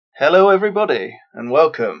Hello everybody, and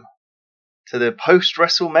welcome to the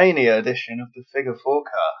post-Wrestlemania edition of the Figure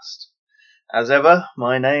Fourcast. As ever,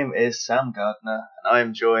 my name is Sam Gardner, and I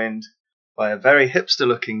am joined by a very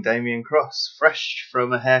hipster-looking Damien Cross, fresh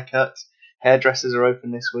from a haircut. Hairdressers are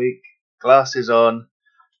open this week, glasses on,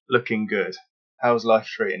 looking good. How's life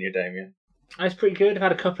treating you, Damien? It's pretty good. I've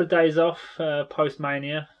had a couple of days off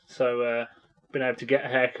post-Mania, so been able to get a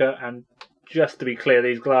haircut. And just to be clear,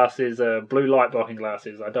 these glasses are blue light blocking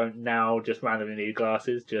glasses. I don't now just randomly need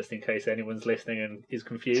glasses, just in case anyone's listening and is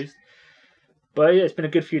confused. But yeah, it's been a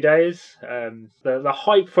good few days. The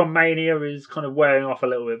hype from Mania is kind of wearing off a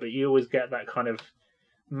little bit, but you always get that kind of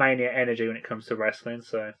Mania energy when it comes to wrestling,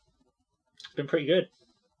 so it's been pretty good.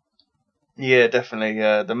 Yeah, definitely.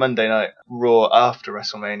 The Monday Night Raw after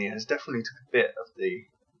WrestleMania has definitely took a bit of the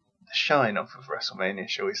shine off of WrestleMania,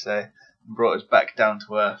 shall we say, and brought us back down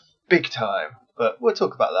to earth big time. But we'll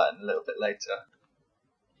talk about that in a little bit later.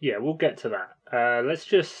 Yeah, we'll get to that. Let's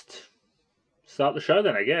just start the show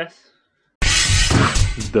then, I guess.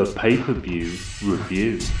 The pay-per-view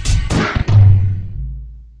review.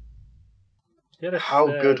 Yeah, how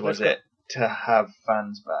good was it to have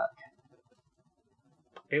fans back?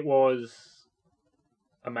 It was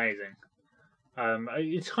amazing.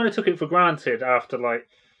 You kind of took it for granted after like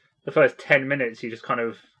the first 10 minutes. You just kind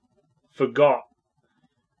of forgot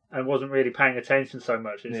and wasn't really paying attention so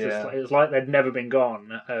much. It was like they'd never been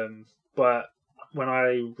gone. But when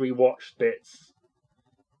I rewatched bits,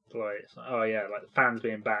 it's like, oh yeah, like the fans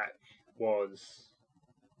being back was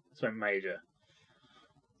something major.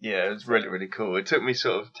 Yeah, it was really, really cool. It took me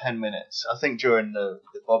sort of 10 minutes. I think during the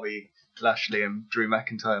Bobby Lashley and Drew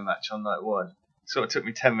McIntyre match on night one, it sort of took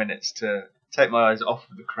me 10 minutes to take my eyes off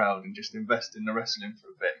of the crowd and just invest in the wrestling for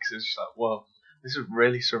a bit, because it was just like, whoa, this is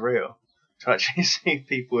really surreal to actually see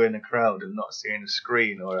people in a crowd and not seeing a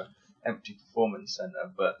screen or an empty performance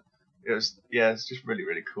centre. But it's just really,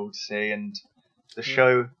 really cool to see, and the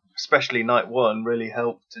show, especially night one, really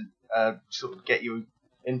helped to sort of get you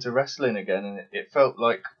into wrestling again, and it felt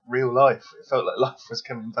like real life. It felt like life was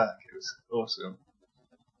coming back. It was awesome.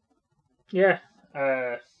 Yeah,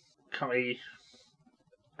 can't really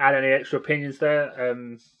add any extra opinions there.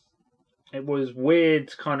 It was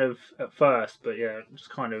weird kind of at first, but yeah, just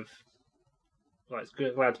kind of like it's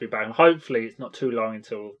good, glad to be back. And hopefully it's not too long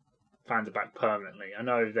until fans are back permanently. I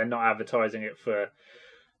know they're not advertising it for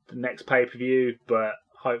the next pay-per-view, but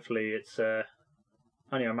hopefully it's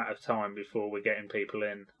only a matter of time before we're getting people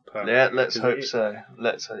in permanently. Yeah, let's hope so.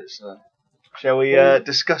 Let's hope so. Shall we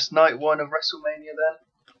discuss night one of WrestleMania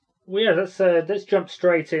then? Well, yeah, let's jump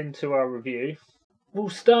straight into our review. We'll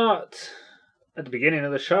start at the beginning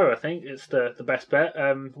of the show. I think it's the best bet.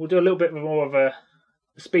 We'll do a little bit more of a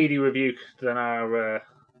speedy review than our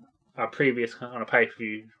previous kind of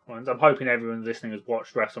pay-per-view ones. I'm hoping everyone listening has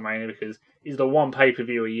watched WrestleMania, because it's the one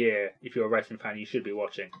pay-per-view a year. If you're a wrestling fan, you should be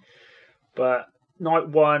watching. But night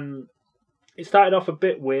one, it started off a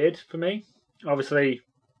bit weird for me. Obviously,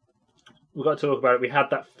 we've got to talk about it. We had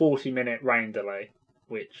that 40-minute rain delay,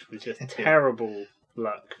 which was just terrible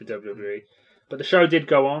luck for WWE. But the show did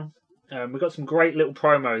go on. We got some great little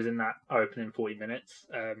promos in that opening 40 minutes.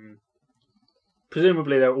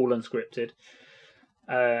 Presumably they're all unscripted.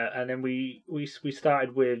 And then we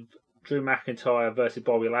started with Drew McIntyre versus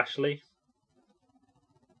Bobby Lashley.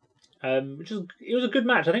 It was a good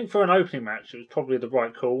match. I think for an opening match, it was probably the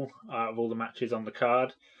right call out of all the matches on the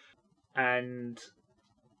card. And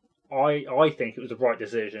I think it was the right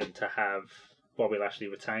decision to have Bobby Lashley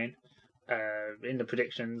retain. In the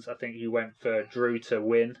predictions, I think you went for Drew to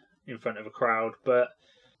win in front of a crowd, but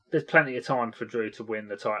there's plenty of time for Drew to win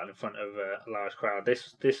the title in front of a large crowd.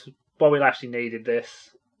 This Bobby Lashley needed this.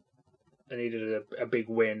 He needed a big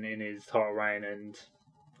win in his title reign, and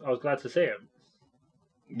I was glad to see it.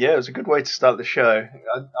 Yeah, it was a good way to start the show.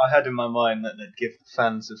 I had in my mind that they'd give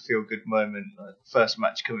fans a feel-good moment, like first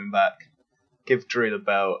match coming back, give Drew the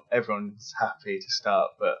belt, everyone's happy to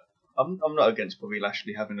start, but I'm not against Bobby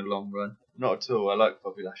Lashley having a long run. Not at all. I like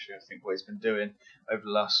Bobby Lashley. I think what he's been doing over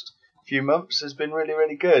the last few months has been really,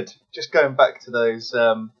 really good. Just going back to those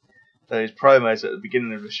promos at the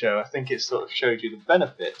beginning of the show, I think it sort of showed you the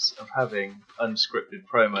benefits of having unscripted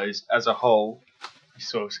promos as a whole. You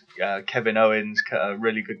saw Kevin Owens cut a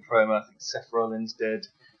really good promo. I think Seth Rollins did.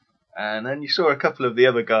 And then you saw a couple of the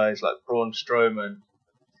other guys like Braun Strowman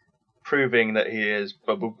proving that he is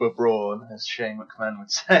Braun, as Shane McMahon would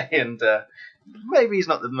say, and maybe he's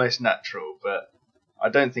not the most natural, but I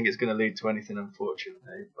don't think it's going to lead to anything,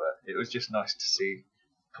 unfortunately. But it was just nice to see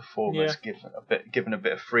performers given a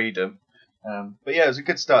bit of freedom. But yeah, it was a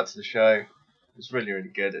good start to the show. It was really, really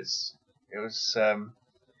good. It was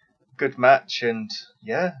good match, and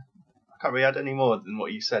yeah, can't really add any more than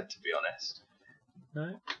what you said, to be honest.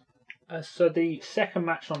 No. So the second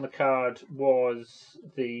match on the card was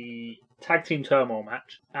the Tag Team Turmoil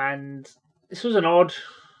match, and this was an odd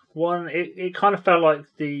one. It kind of felt like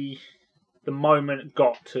the moment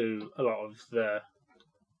got to a lot of the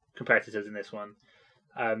competitors in this one.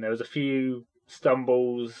 There was a few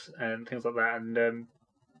stumbles and things like that, and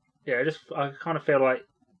I kind of feel like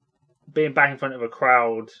being back in front of a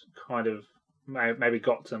crowd kind of maybe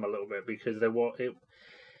got to them a little bit, because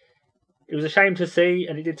it was a shame to see,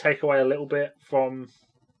 and it did take away a little bit from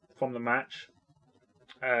the match.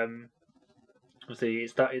 Obviously,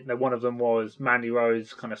 one of them was Mandy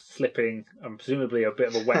Rose kind of slipping, presumably a bit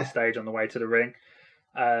of a wet stage on the way to the ring.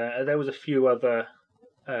 There was a few other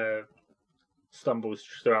stumbles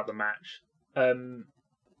throughout the match.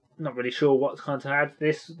 Not really sure what kind to add.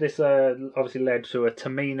 This obviously led to a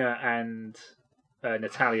Tamina and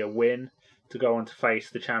Natalya win to go on to face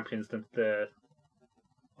the champions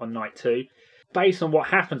on night 2. Based on what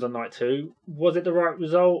happens on night 2, was it the right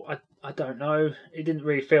result? I don't know. It didn't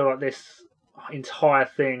really feel like this entire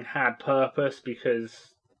thing had purpose,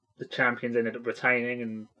 because the champions ended up retaining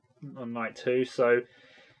and on night 2. So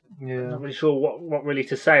I'm not really sure what really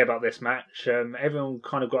to say about this match. Everyone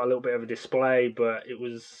kind of got a little bit of a display, but it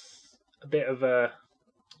was a bit of a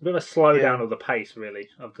slowdown of the pace, really,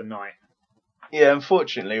 of the night. Yeah,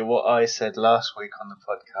 unfortunately, what I said last week on the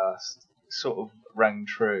podcast sort of rang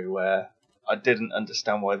true, where I didn't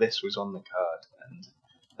understand why this was on the card and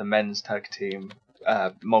the men's tag team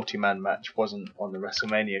multi-man match wasn't on the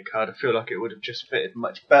WrestleMania card. I feel like it would have just fitted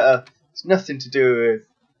much better. It's nothing to do with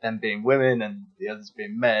them being women and the others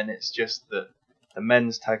being men. It's just that the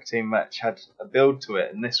men's tag team match had a build to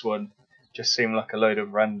it, and this one just seemed like a load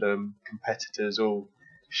of random competitors all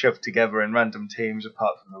shoved together in random teams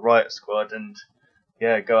apart from the Riot Squad, and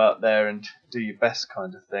go out there and do your best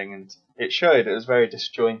kind of thing. And it showed. It was very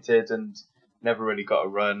disjointed and never really got a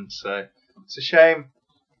run, so it's a shame.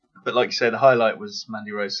 But like you say, the highlight was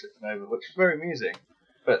Mandy Rose slipping over, which was very amusing.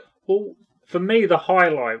 But for me, the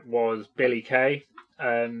highlight was Billie Kay.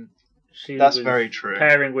 She That's was very true.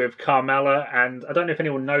 Pairing with Carmella, and I don't know if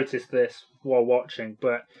anyone noticed this while watching,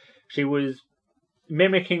 but she was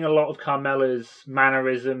mimicking a lot of Carmella's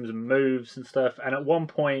mannerisms and moves and stuff. And at one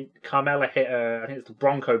point, Carmella hit I think it's the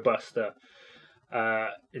Bronco Buster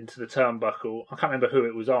into the turnbuckle. I can't remember who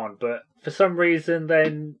it was on, but for some reason,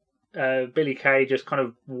 then Billie Kay just kind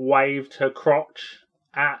of waved her crotch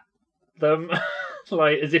at them,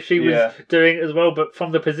 like as if she was doing it as well. But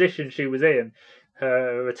from the position she was in,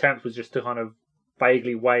 her attempt was just to kind of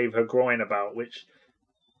vaguely wave her groin about, which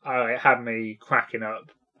it had me cracking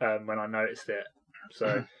up when I noticed it.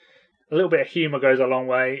 So a little bit of humour goes a long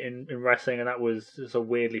way in wrestling, and that was just a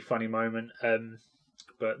weirdly funny moment.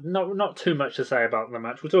 But not too much to say about the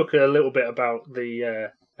match. We'll talk a little bit about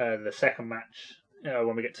the second match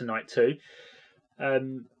when we get to night 2.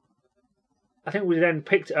 I think we then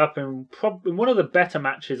picked it up in probably one of the better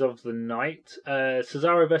matches of the night,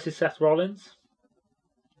 Cesaro versus Seth Rollins.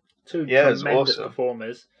 Two tremendous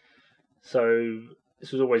performers. So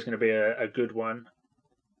this was always going to be a good one.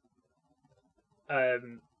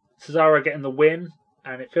 Cesaro getting the win,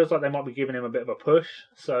 and it feels like they might be giving him a bit of a push.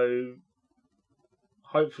 So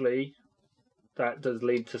hopefully that does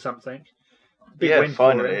lead to something. Big win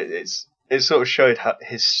finally, it sort of showed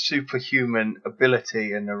his superhuman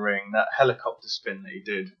ability in the ring. That helicopter spin that he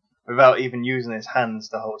did without even using his hands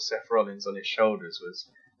to hold Seth Rollins on his shoulders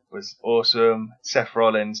was awesome. Seth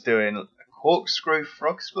Rollins doing a corkscrew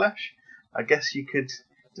frog splash, I guess you could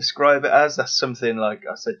describe it as. That's something, like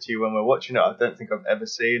I said to you when we were watching it, I don't think I've ever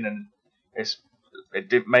seen, and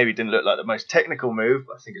maybe didn't look like the most technical move,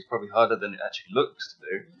 but I think it's probably harder than it actually looks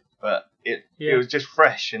to do. But it was just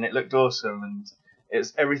fresh, and it looked awesome, and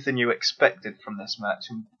it's everything you expected from this match,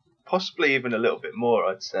 and possibly even a little bit more,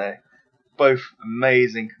 I'd say. Both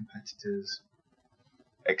amazing competitors,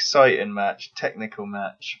 exciting match, technical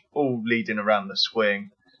match, all leading around the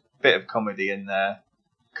swing, bit of comedy in there.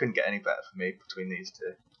 Couldn't get any better for me between these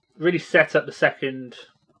two. Really set up the second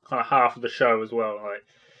kind of half of the show as well.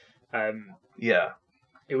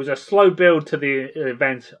 It was a slow build to the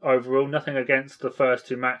event overall. Nothing against the first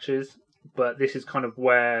 2 matches, but this is kind of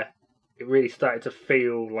where it really started to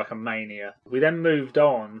feel like a mania. We then moved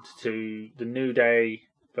on to the New Day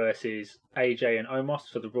versus AJ and Omos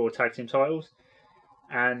for the Raw Tag Team titles,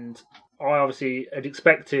 and I obviously had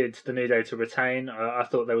expected the New Day to retain. I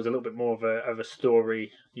thought there was a little bit more of a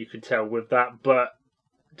story you could tell with that, but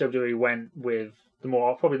WWE went with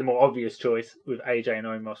probably the more obvious choice, with AJ and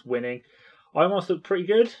Omos winning. Omos looked pretty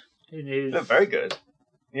good in his very good.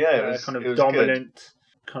 Yeah, it was kind of it was dominant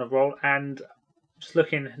good. kind of role, and just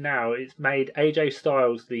looking now, it's made AJ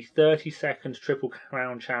Styles the 32nd Triple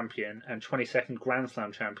Crown champion and 22nd Grand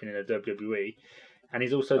Slam champion in the WWE. And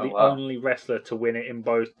he's also the only wrestler to win it in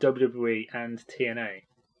both WWE and TNA.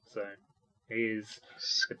 So he is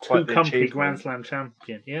a two-company Grand Slam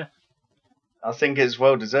champion. Yeah. I think it's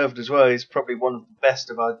well deserved as well. He's probably one of the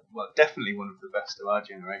best of definitely one of the best of our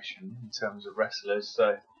generation in terms of wrestlers.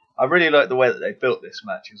 So I really like the way that they built this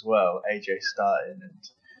match as well. AJ starting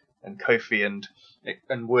and Kofi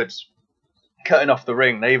and Woods cutting off the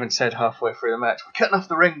ring. They even said halfway through the match, "We're cutting off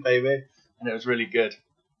the ring, baby," and it was really good.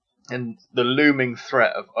 And the looming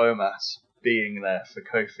threat of Omos being there for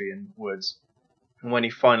Kofi and Woods, and when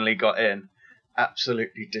he finally got in,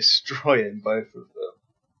 absolutely destroying both of them.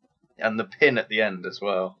 And the pin at the end as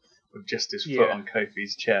well, with just his foot on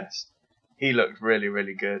Kofi's chest. He looked really,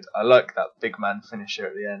 really good. I like that big man finisher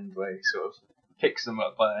at the end where he sort of picks them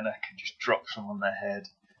up by the neck and just drops them on their head.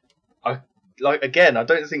 I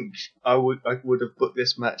don't think I would have booked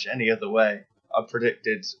this match any other way. I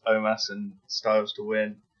predicted Omos and Styles to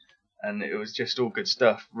win, and it was just all good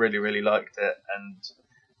stuff. Really, really liked it, and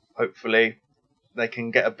hopefully they can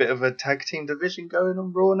get a bit of a tag team division going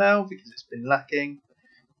on Raw now because it's been lacking.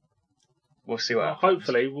 We'll see what happens.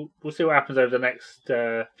 Hopefully, we'll see what happens over the next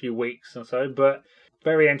few weeks or so. But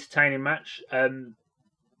very entertaining match. Then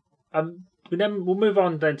we'll move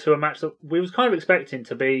on then to a match that we was kind of expecting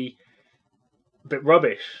to be a bit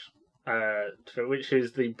rubbish, which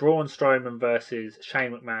is the Braun Strowman versus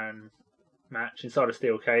Shane McMahon match inside a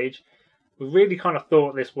steel cage. We really kind of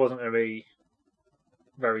thought this wasn't going to be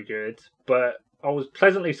very good, but I was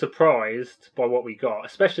pleasantly surprised by what we got,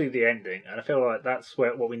 especially the ending, and I feel like that's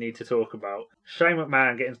what we need to talk about. Shane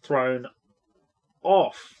McMahon getting thrown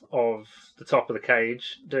off of the top of the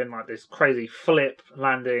cage, doing like this crazy flip,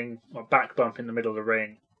 landing, like back bump in the middle of the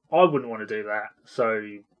ring. I wouldn't want to do that, so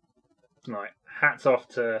like hats off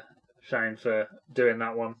to Shane for doing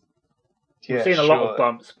that one. Yeah, I've seen a lot of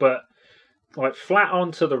bumps, but like flat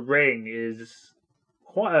onto the ring is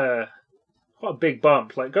quite a big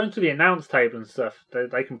bump. Like going to the announce table and stuff,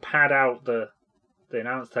 they can pad out the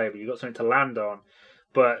announce table. You've got something to land on,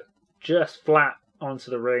 but just flat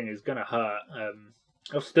onto the ring is gonna hurt. I'm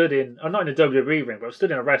not in a WWE ring, but I've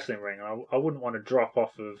stood in a wrestling ring, and I wouldn't want to drop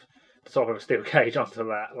off of the top of a steel cage onto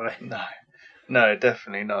that. Like no,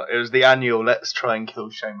 definitely not. It was the annual "Let's try and kill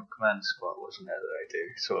Shane McMahon" spot, wasn't it? That they do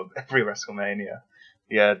sort of every WrestleMania.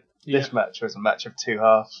 Yeah, this match was a match of two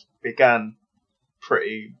halves. Began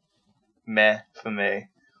pretty meh for me,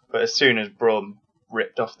 but as soon as Braun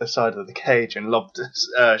ripped off the side of the cage and lobbed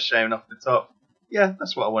Shane off the top, yeah,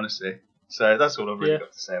 that's what I want to see. So that's all I've really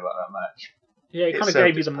got to say about that match. Yeah, it kind of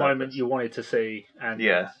gave you the moment you wanted to see, and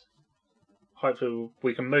hopefully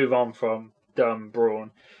we can move on from dumb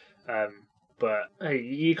Braun. But hey,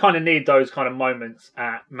 you kind of need those kind of moments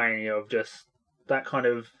at Mania of just that kind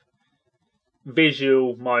of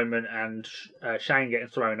visual moment, and Shane getting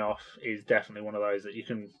thrown off is definitely one of those that you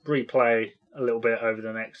can replay a little bit over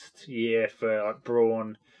the next year for like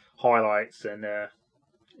Braun highlights, and it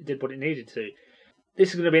did what it needed to. This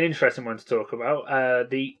is going to be an interesting one to talk about.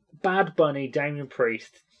 The Bad Bunny Damian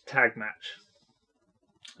Priest tag match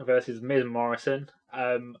versus Miz and Morrison.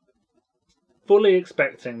 Fully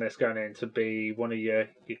expecting this going in to be one of your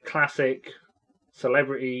classic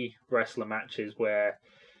celebrity wrestler matches where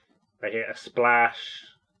they hit a splash,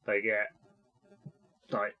 they get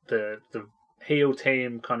like the heel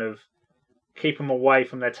team kind of keep them away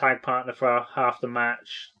from their tag partner for half the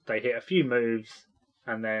match. They hit a few moves,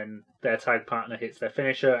 and then their tag partner hits their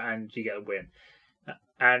finisher, and you get a win.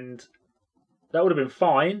 And that would have been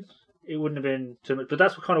fine. It wouldn't have been too much, but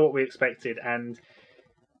that's kind of what we expected, and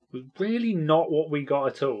was really not what we got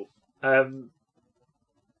at all.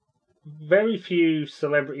 Very few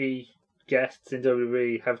celebrity guests in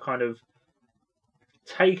WWE have kind of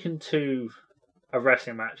taken to a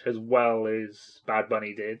wrestling match as well as Bad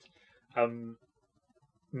Bunny did.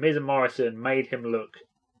 Miz and Morrison made him look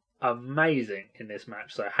amazing in this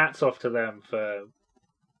match, so hats off to them for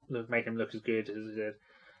making him look as good as he did.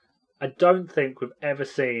 I don't think we've ever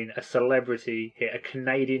seen a celebrity hit a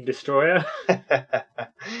Canadian destroyer.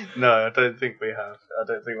 No, I don't think we have.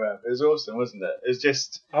 It was awesome, wasn't it? It was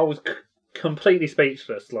just... I was completely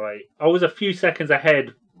speechless. Like, I was a few seconds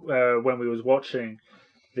ahead when we was watching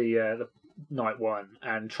the night one,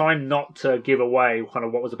 and trying not to give away kind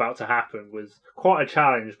of what was about to happen was quite a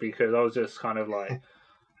challenge, because I was just kind of like,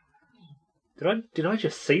 did I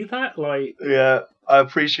just see that? Like, yeah, I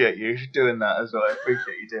appreciate you doing that as well. I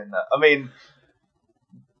appreciate you doing that. I mean,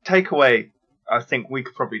 take away I think we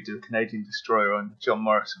could probably do a Canadian Destroyer on John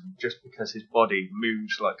Morrison just because his body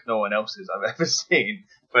moves like no one else's I've ever seen.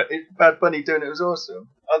 But Bad Bunny doing it was awesome.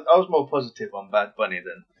 I was more positive on Bad Bunny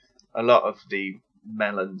than a lot of the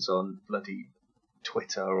melons on bloody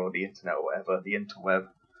Twitter or the internet or whatever, the interweb.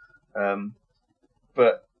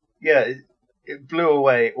 But yeah, it blew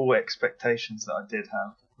away all expectations that I did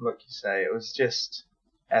have. Like you say, it was just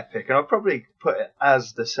epic. And I'll probably put it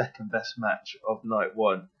as the second best match of night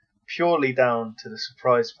one, purely down to the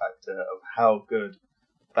surprise factor of how good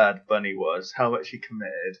Bad Bunny was, how much he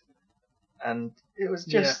committed. And it was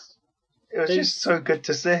just just so good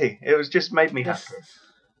to see. It was just made me happy.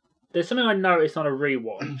 There's something I noticed on a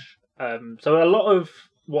rewatch. So a lot of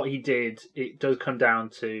what he did, it does come down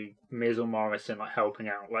to Miz or Morrison like helping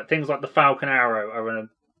out. Like things like the Falcon Arrow are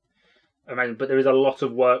amazing, but there is a lot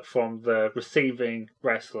of work from the receiving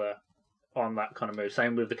wrestler on that kind of move.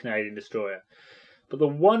 Same with the Canadian Destroyer. But the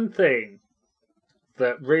one thing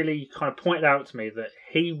that really kind of pointed out to me that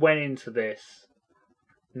he went into this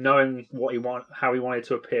knowing how he wanted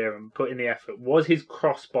to appear and put in the effort was his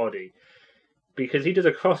crossbody. Because he does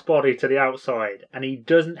a crossbody to the outside and he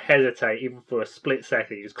doesn't hesitate even for a split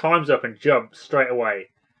second. He just climbs up and jumps straight away.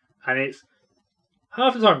 And it's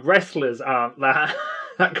half the time wrestlers aren't that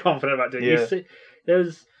confident about doing it. You see,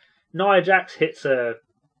 there's Nia Jax hits a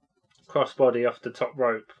crossbody off the top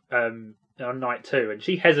rope on night 2 and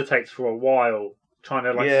she hesitates for a while trying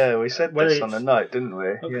to we said this on the night, didn't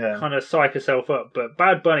we? Kind of psych herself up. But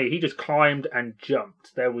Bad Bunny, he just climbed and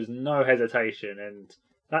jumped. There was no hesitation, and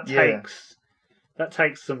that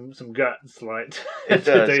takes some guts, like it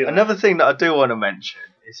does. Do another thing that I do want to mention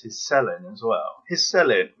is his selling as well. His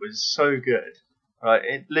selling was so good, right?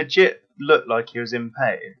 It legit looked like he was in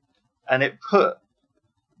pain, and it put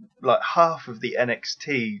like half of the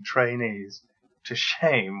NXT trainees to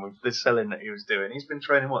shame with the selling that he was doing. He's been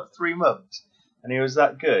training 3 months, and he was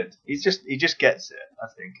that good. He just gets it. I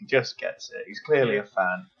think he just gets it. He's clearly a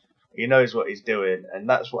fan. He knows what he's doing, and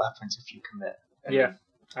that's what happens if you commit.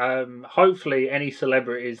 And hopefully any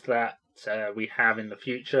celebrities that we have in the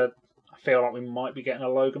future, I feel like we might be getting a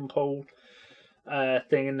Logan Paul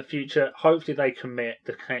thing in the future. Hopefully they commit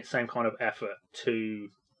the same kind of effort to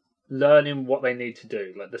learning what they need to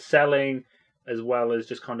do, like the selling as well as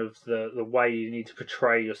just kind of the way you need to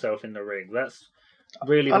portray yourself in the ring. That's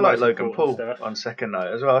really I like Logan Paul stuff. On second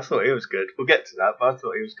night as well. I thought he was good. We'll get to that, but I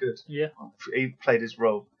thought he was good. Yeah, he played his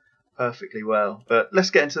role perfectly well. But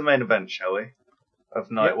let's get into the main event, shall we?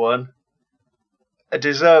 Of night one. A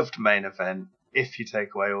deserved main event, if you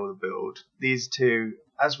take away all the build. These two,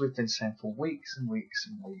 as we've been saying for weeks and weeks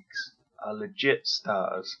and weeks, are legit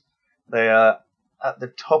stars. They are at the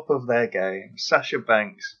top of their game. Sasha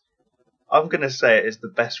Banks, I'm going to say it is the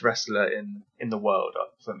best wrestler in the world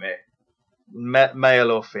for me.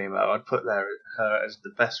 Male or female, I'd put her as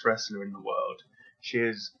the best wrestler in the world. She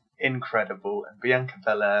is incredible, and Bianca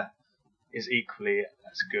Belair is equally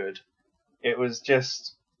as good. It was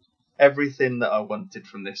just everything that I wanted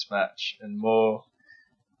from this match and more.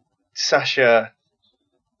 Sasha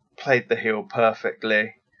played the heel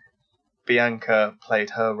perfectly. Bianca played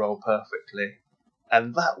her role perfectly.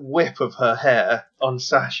 And that whip of her hair on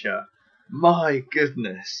Sasha, my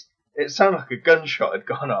goodness. It sounded like a gunshot had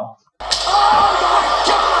gone off.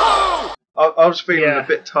 I was feeling a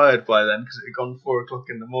bit tired by then because it had gone 4 o'clock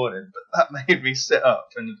in the morning, but that made me sit up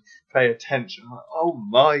and pay attention. I'm like, oh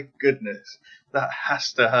my goodness, that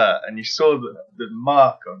has to hurt. And you saw the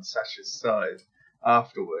mark on Sasha's side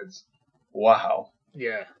afterwards. Wow.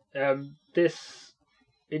 Yeah.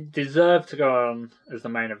 It deserved to go on as the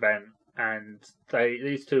main event, and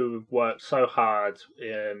these two worked so hard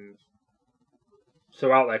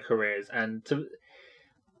throughout their careers, and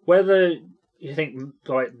whether you think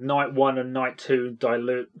like night 1 and night 2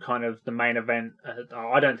 dilute kind of the main event,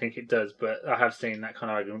 I don't think it does, but I have seen that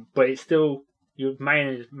kind of argument. But it's still, you've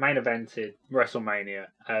main evented WrestleMania.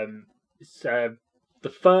 It's the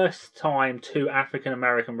first time 2 African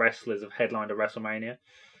American wrestlers have headlined a WrestleMania,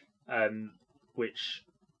 which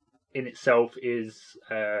in itself is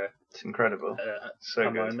it's incredible. So a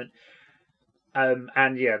good. Moment.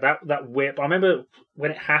 And yeah, that whip. I remember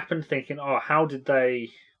when it happened, thinking, "Oh, how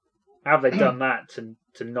have they done that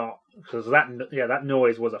to not?" Because that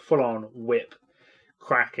noise was a full on whip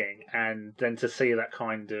cracking, and then to see that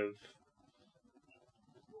kind of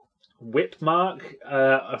whip mark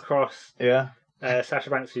across Sasha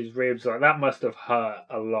Banks' ribs, like that must have hurt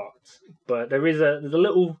a lot. But there's a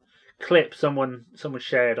little clip someone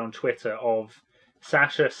shared on Twitter of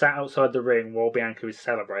Sasha sat outside the ring while Bianca is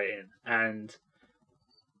celebrating, and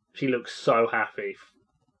she looks so happy.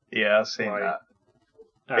 Yeah, I've seen that.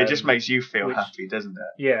 It just makes you feel happy, doesn't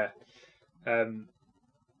it? Yeah.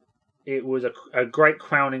 It was a great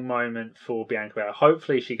crowning moment for Bianca Belair.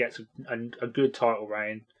 Hopefully she gets a good title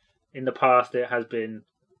reign. In the past, WWE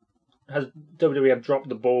have dropped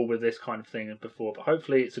the ball with this kind of thing before, but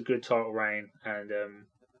hopefully it's a good title reign. And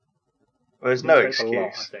well, there's no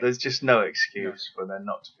excuse. There's just no excuse for there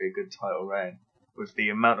not to be a good title reign with the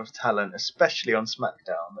amount of talent, especially on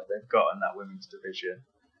SmackDown, that they've got in that women's division.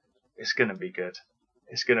 It's going to be good.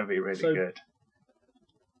 It's going to be really good.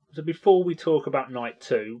 So before we talk about night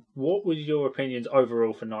 2, what was your opinions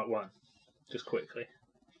overall for night 1? Just quickly.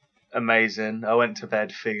 Amazing. I went to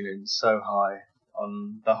bed feeling so high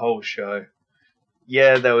on the whole show.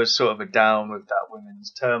 Yeah, there was sort of a down with that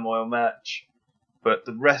women's turmoil match, but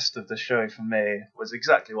the rest of the show for me was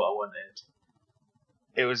exactly what I wanted.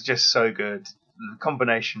 It was just so good. The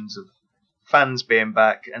combinations of fans being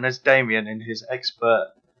back, and as Damien in his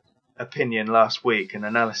expert opinion last week and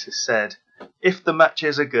analysis said, if the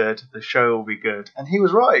matches are good, the show will be good. And he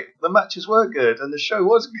was right. The matches were good, and the show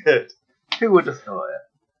was good. Who would have thought it?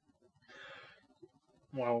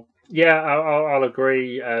 Well, yeah, I'll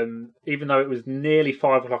agree. Even though it was nearly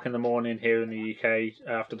 5 o'clock in the morning here in the UK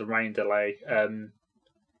after the rain delay,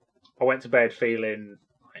 I went to bed feeling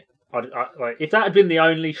like if that had been the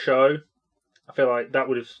only show, I feel like that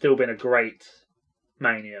would have still been a great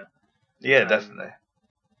Mania. Yeah, definitely.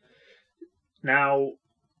 Now,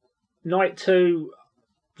 night 2,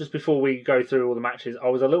 just before we go through all the matches, I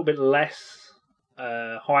was a little bit less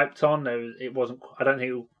hyped on. It wasn't. I don't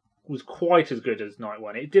think it was quite as good as night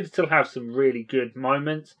 1. It did still have some really good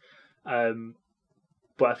moments,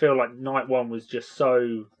 but I feel like night 1 was just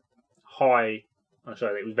so high. I'm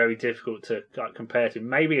sorry, it was very difficult to compare to.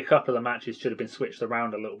 Maybe a couple of the matches should have been switched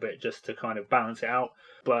around a little bit just to kind of balance it out.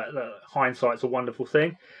 But hindsight's a wonderful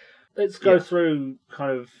thing. Let's go through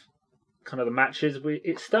kind of the matches.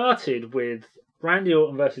 It started with Randy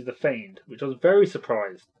Orton versus The Fiend, which I was very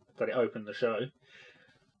surprised that it opened the show.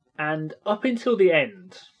 And up until the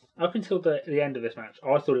end of this match,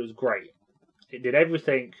 I thought it was great. It did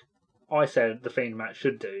everything I said the Fiend match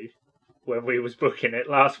should do when we was booking it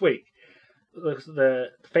last week.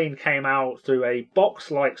 The Fiend came out through a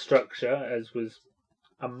box-like structure, as was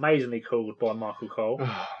amazingly called by Michael Cole.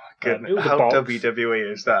 Oh, goodness. How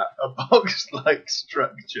WWE is that? A box-like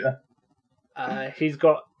structure? He's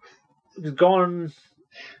gone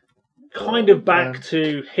kind of back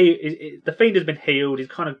to... the Fiend has been healed. He's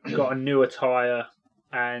kind of got a new attire,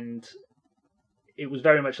 and it was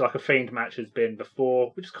very much like a Fiend match has been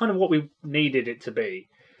before, which is kind of what we needed it to be.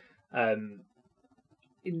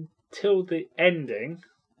 Until the ending,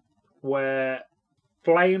 where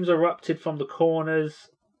flames erupted from the corners.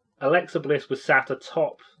 Alexa Bliss was sat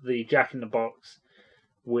atop the Jack in the Box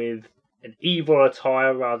with an evil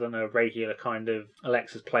attire rather than a regular kind of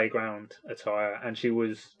Alexa's Playground attire, and she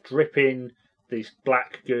was dripping this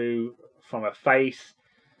black goo from her face.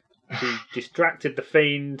 She distracted the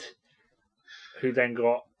Fiend, who then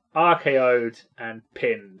got RKO'd and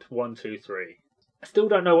pinned 1, 2, 3. I still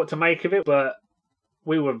don't know what to make of it, but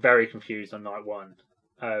we were very confused on night 1.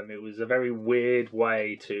 It was a very weird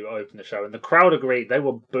way to open the show, and the crowd agreed. They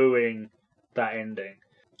were booing that ending.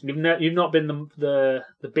 You've not been the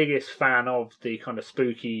biggest fan of the kind of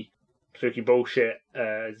spooky bullshit,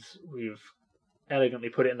 as we've elegantly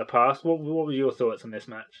put it in the past. What were your thoughts on this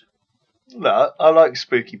match? No, I like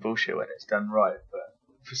spooky bullshit when it's done right, but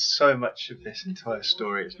for so much of this entire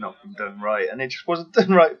story, it's not been done right, and it just wasn't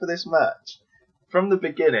done right for this match. From the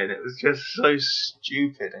beginning, it was just so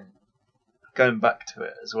stupid, and going back to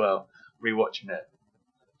it as well, rewatching it,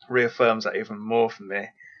 reaffirms that even more for me.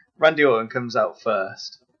 Randy Orton comes out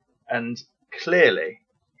first, and clearly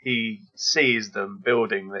he sees them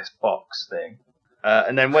building this box thing.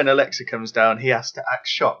 And then when Alexa comes down, he has to act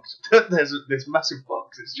shocked that there's this massive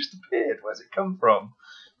box. It's just appeared. Where's it come from?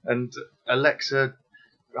 And Alexa,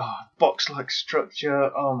 box-like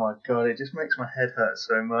structure. Oh my god, it just makes my head hurt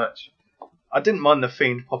so much. I didn't mind the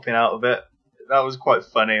Fiend popping out of it. That was quite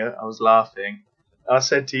funny. I was laughing. I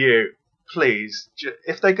said to you, please,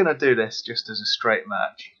 if they're going to do this just as a straight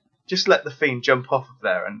match, just let the Fiend jump off of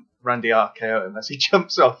there and Randy RKO him as he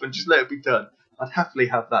jumps off and just let it be done. I'd happily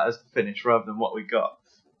have that as the finish rather than what we got.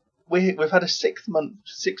 We've had a 6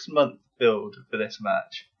 month build for this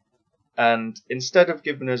match, and instead of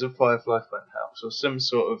giving us a Firefly Funhouse or some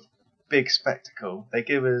sort of big spectacle, they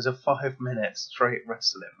give us a 5-minute straight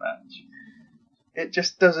wrestling match. It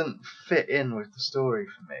just doesn't fit in with the story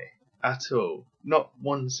for me at all. Not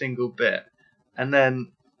one single bit. And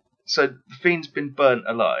then, so the Fiend's been burnt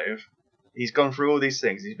alive. He's gone through all these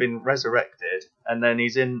things. He's been resurrected. And then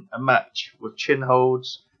he's in a match with chin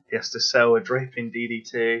holds. He has to sell a draping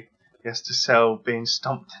DDT. He has to sell being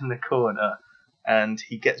stomped in the corner, and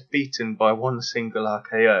he gets beaten by one single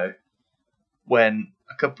RKO when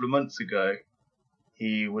a couple of months ago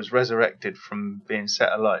he was resurrected from being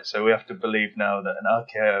set alight. So we have to believe now that an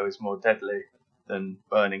RKO is more deadly than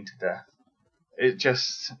burning to death. It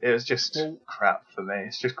was just crap for me.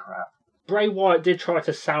 It's just crap. Bray Wyatt did try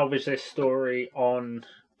to salvage this story on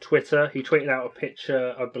Twitter. He tweeted out a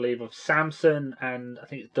picture, I believe, of Samson and I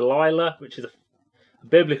think it's Delilah, which is a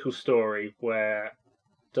biblical story where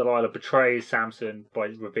Delilah betrays Samson by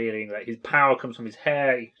revealing that his power comes from his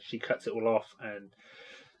hair. She cuts it all off and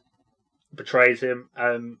betrays him,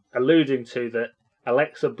 alluding to that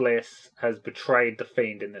Alexa Bliss has betrayed the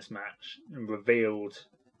Fiend in this match and revealed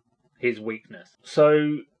his weakness.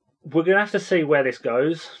 So we're going to have to see where this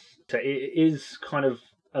goes. So it is kind of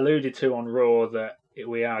alluded to on Raw that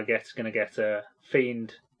we are going to get a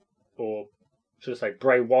Fiend, or should I say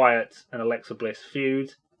Bray Wyatt and Alexa Bliss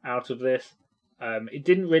feud out of this. It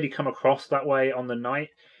didn't really come across that way on the night,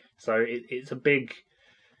 so it's a big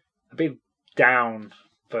down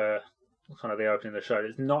for kind of the opening of the show.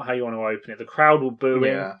 It's not how you want to open it. The crowd will boo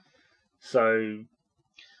him. So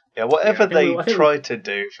whatever they tried to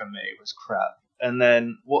do for me was crap, and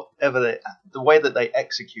then the way that they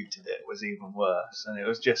executed it was even worse, and it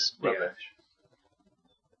was just rubbish.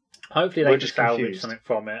 Hopefully they can salvage something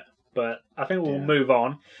from it, but I think we'll move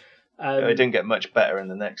on. It didn't get much better in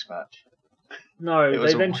the next match. No,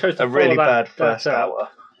 they then chose to follow really bad first hour.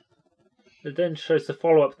 They then chose to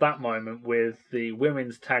follow up that moment with the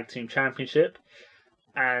Women's Tag Team Championship,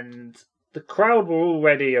 and the crowd were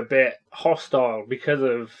already a bit hostile because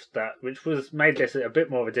of that, which made this a bit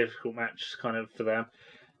more of a difficult match kind of for them.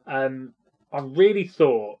 I really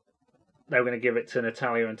thought they were going to give it to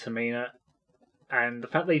Natalya and Tamina, and the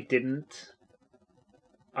fact they didn't,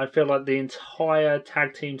 I feel like the entire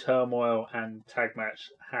tag team turmoil and tag match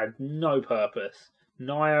had no purpose.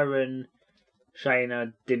 Nia and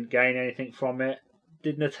Shayna didn't gain anything from it.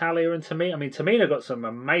 Did Natalya and Tamina? I mean, Tamina got some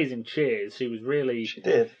amazing cheers. She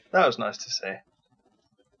did. That was nice to see.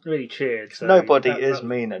 Really cheered. So nobody is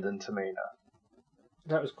meaner than Tamina.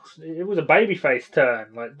 It was a babyface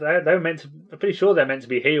turn. Like they were meant to. I'm pretty sure they're meant to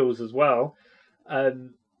be heels as well. There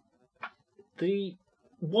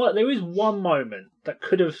is one moment that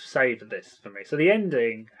could have saved this for me. So the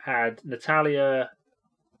ending had Natalya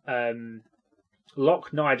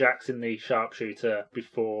lock Nia Jax in the sharpshooter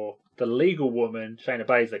before the legal woman, Shayna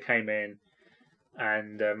Baszler, came in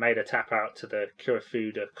and made a tap out to the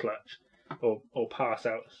Kirifuda clutch, or pass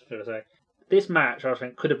out, should I say. This match, I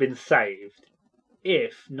think, could have been saved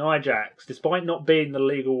if Nia Jax, despite not being the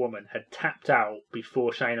legal woman, had tapped out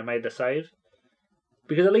before Shayna made the save.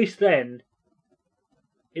 Because at least then,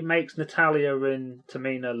 it makes Natalya and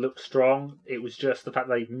Tamina look strong. It was just the fact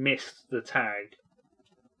they missed the tag.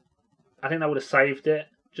 I think that would have saved it.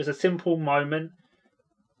 Just a simple moment.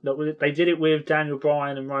 They did it with Daniel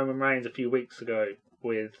Bryan and Roman Reigns a few weeks ago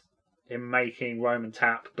with him making Roman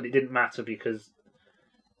tap, but it didn't matter because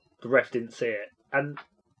the ref didn't see it. And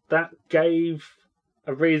that gave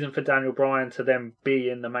a reason for Daniel Bryan to then be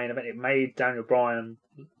in the main event. It made Daniel Bryan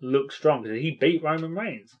look strong because he beat Roman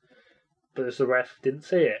Reigns, but the ref didn't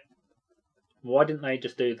see it. Why didn't they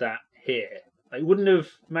just do that here? They wouldn't have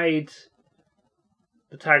made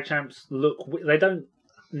the tag champs look. They don't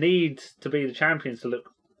need to be the champions to look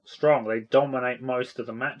strong. They dominate most of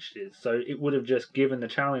the matches, so it would have just given the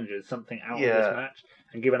challengers something out of this match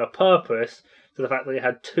and given a purpose to the fact that they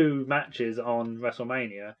had 2 matches on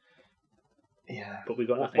WrestleMania. Yeah, but we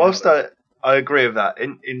got nothing. Whilst I agree with that,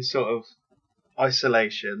 in sort of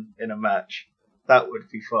isolation in a match, that would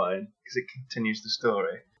be fine because it continues the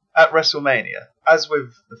story. At WrestleMania, as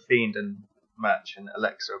with the Fiend and match and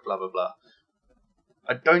Alexa, blah blah blah,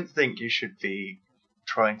 I don't think you should be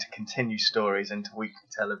trying to continue stories into weekly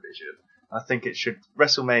television. I think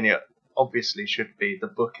WrestleMania obviously should be the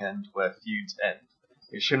bookend where feuds end.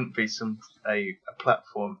 It shouldn't be a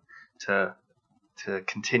platform to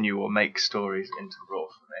continue or make stories into Raw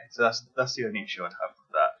for me. So that's the only issue I'd have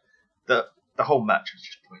with that. The whole match was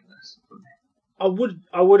just pointless for me.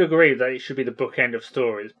 I would agree that it should be the bookend of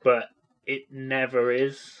stories, but it never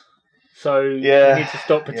is. So you need to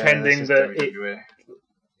stop pretending that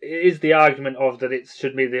it is the argument of that it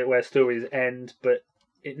should be where stories end, but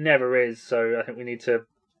it never is. So I think we need to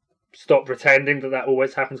stop pretending that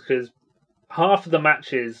always happens, because half of the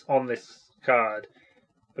matches on this card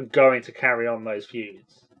are going to carry on those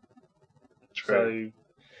feuds. True.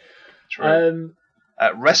 True.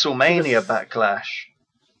 At WrestleMania Backlash,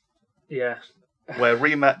 where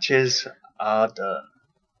rematches are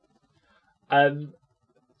done.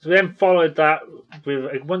 So we then followed that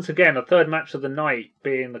with, once again, a third match of the night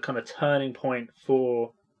being the kind of turning point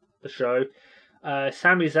for the show.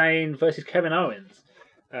 Sami Zayn versus Kevin Owens.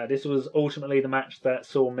 This was ultimately the match that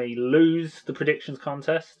saw me lose the predictions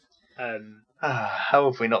contest.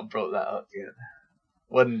 How have we not brought that up yet?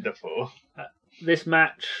 Wonderful. This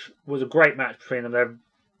match was a great match between them. They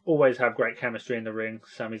always have great chemistry in the ring,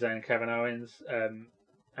 Sami Zayn and Kevin Owens.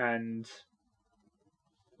 And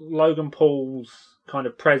Logan Paul's kind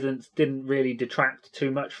of presence didn't really detract too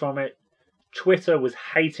much from it. Twitter was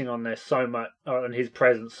hating on this so much, on his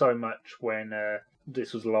presence so much when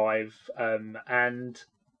this was live. And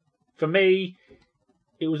for me,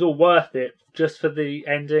 it was all worth it just for the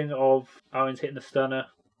ending of Owens hitting the stunner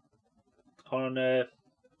on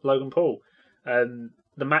Logan Paul.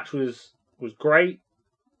 The match was great.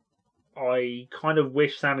 I kind of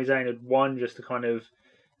wish Sami Zayn had won just to kind of...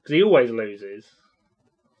 because he always loses.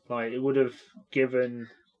 Like, it would have given...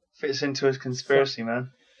 Fits into his conspiracy,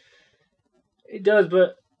 man. It does,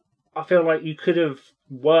 but I feel like you could have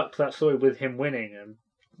worked that story with him winning. And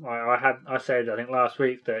I said, I think last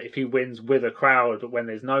week, that if he wins with a crowd, but when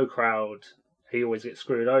there's no crowd, he always gets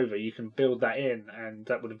screwed over. You can build that in, and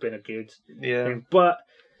that would have been a good thing. But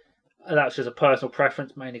that's just a personal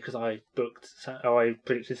preference, mainly because I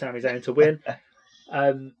predicted Sami Zayn to win.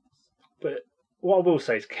 But what I will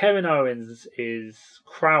say is Kevin Owens is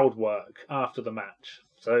crowd work after the match.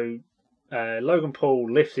 So Logan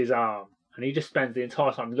Paul lifts his arm and he just spends the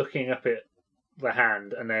entire time looking up at the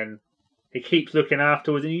hand, and then he keeps looking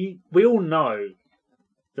afterwards. And we all know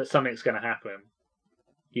that something's going to happen.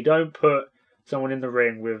 You don't put someone in the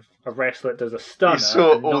ring with a wrestler that does a stunner. You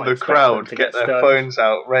saw all the crowd get their phones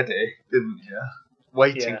out ready, didn't you?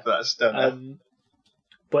 Waiting for that stunner.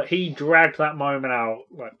 But he dragged that moment out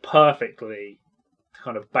like perfectly to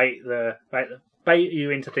kind of bait you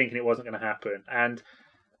into thinking it wasn't going to happen. And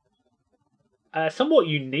somewhat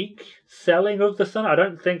unique selling of the stunner. I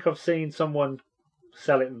don't think I've seen someone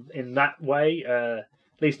sell it in that way. At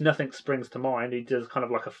least nothing springs to mind. He does kind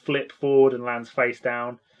of like a flip forward and lands face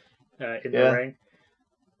down in the ring.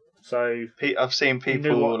 So I've seen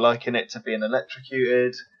people liken it to being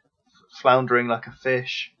electrocuted, floundering like a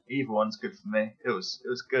fish. Either one's good for me. It was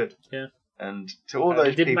good. Yeah. And to all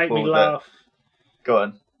those it did people make me laugh. Go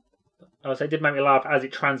on. I would say it did make me laugh as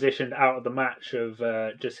it transitioned out of the match of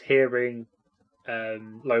just hearing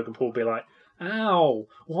Logan Paul be like, "Ow!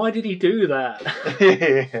 Why did he do that?"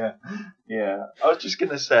 Yeah. I was just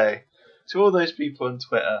gonna say to all those people on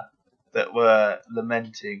Twitter that were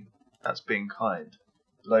lamenting, that's being kind,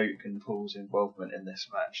 Logan Paul's involvement in this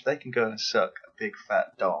match, they can go and suck a big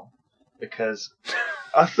fat dong, because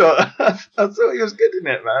I thought he was good in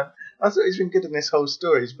it, man. I thought he's been good in this whole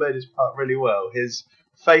story. He's played his part really well. His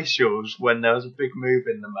facials when there was a big move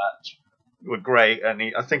in the match were great, and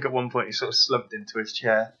I think at one point he sort of slumped into his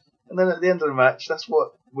chair. And then at the end of the match, that's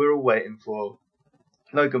what we're all waiting for.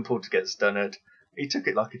 Logan Paul to get stunned. He took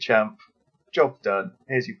it like a champ. Job done.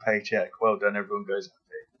 Here's your paycheck. Well done. Everyone goes happy.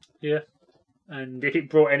 Yeah. And if it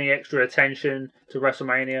brought any extra attention to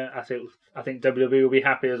WrestleMania, I think WWE will be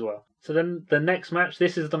happy as well. So then the next match,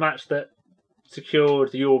 this is the match that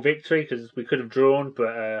secured your victory, because we could have drawn,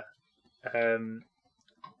 but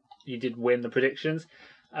you did win the predictions.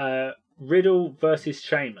 Riddle versus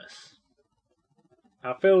Sheamus.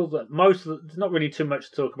 I feel that there's not really too much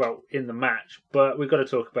to talk about in the match, but we've got to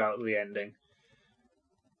talk about the ending.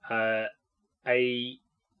 A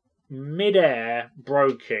mid-air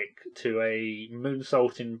bro kick to a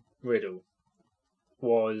moonsaulting Riddle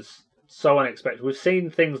was so unexpected. We've seen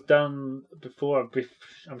things done before. If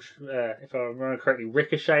I remember correctly,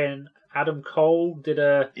 Ricochet and Adam Cole did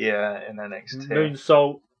a in NXT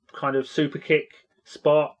moonsault kind of super kick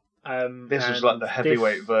spot. This was like the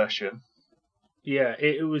heavyweight version. Yeah,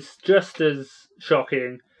 it was just as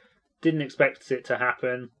shocking. Didn't expect it to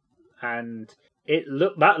happen, and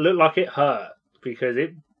that looked like it hurt, because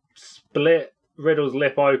it split Riddle's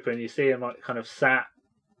lip open. You see him like kind of sat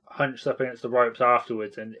hunched up against the ropes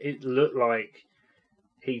afterwards, and it looked like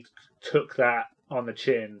he took that on the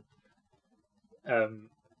chin.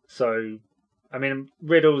 So, I mean,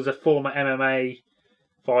 Riddle's a former MMA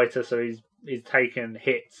fighter, so he's taken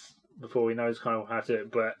hits before he knows kind of how to do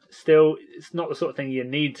it, but still, it's not the sort of thing you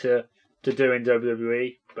need to do in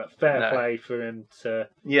WWE. But fair play for him to.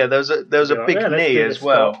 Yeah, there was a big knee as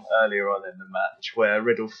well earlier on in the match where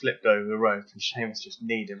Riddle flipped over the rope and Sheamus just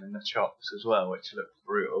kneed him in the chops as well, which looked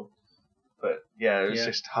brutal. But yeah, it was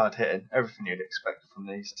just hard hitting. Everything you'd expect from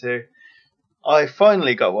these two. I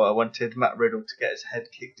finally got what I wanted: Matt Riddle to get his head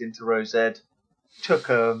kicked into Rose Ed. Took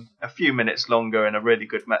a few minutes longer and a really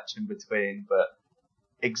good match in between, but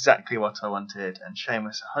exactly what I wanted, and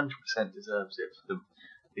Sheamus 100% deserves it for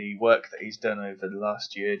the work that he's done over the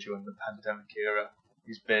last year during the pandemic era.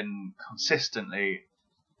 He's been consistently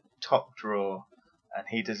top draw, and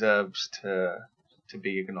he deserves to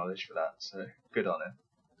be acknowledged for that. So good on him.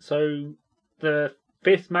 So the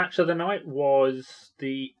fifth match of the night was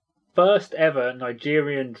the first ever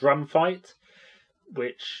Nigerian drum fight,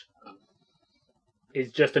 which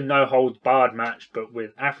is just a no-holds-barred match, but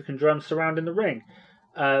with African drums surrounding the ring.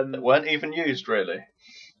 That weren't even used, really.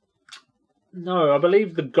 No, I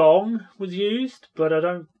believe the gong was used, but I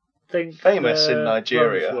don't think famous in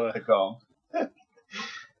Nigeria, the gong.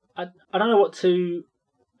 I don't know what to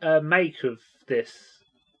make of this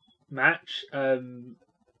match.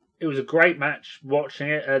 It was a great match watching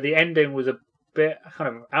it. The ending was a bit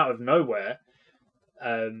kind of out of nowhere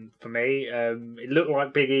for me. It looked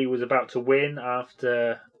like Big E was about to win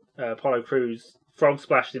after Apollo Crews frog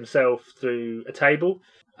splashed himself through a table.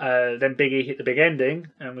 Then Big E hit the big ending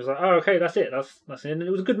and was like, "Oh, okay, that's it. That's it." And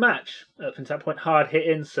it was a good match up until that point. Hard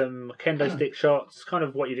hitting, some kendo stick shots, kind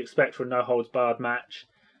of what you'd expect for a no holds barred match.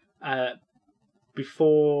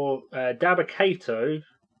 Before Dabba Kato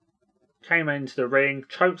came into the ring,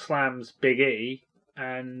 chokeslams Big E,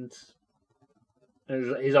 and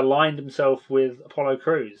he's aligned himself with Apollo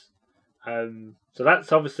Crews. So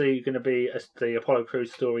that's obviously going to be the Apollo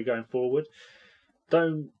Crews story going forward.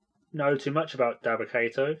 Don't know too much about Dabba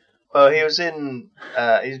Kato. Well, he's been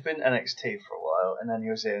NXT for a while, and then he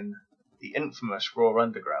was in the infamous Raw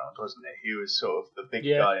Underground, wasn't he? He was sort of the big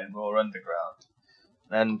guy in Raw Underground.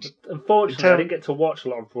 And unfortunately, I didn't get to watch a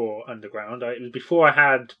lot of Raw Underground. It was before I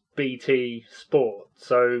had BT Sport,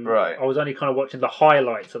 so I was only kind of watching the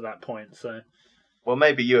highlights at that point. So, well,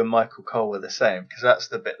 maybe you and Michael Cole were the same, because that's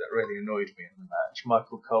the bit that really annoyed me in the match.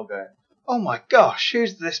 Michael Cole going, "Oh my gosh,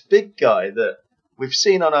 who's this big guy that we've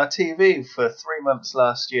seen on our TV for 3 months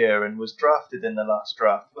last year and was drafted in the last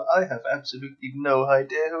draft, but I have absolutely no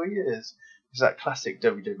idea who he is." It's that classic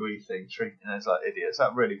WWE thing, treating us like idiots.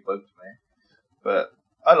 That really bugged me. But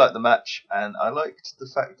I liked the match, and I liked the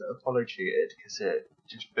fact that Apollo cheated, because it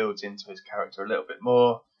just builds into his character a little bit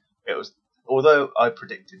more. It was, although I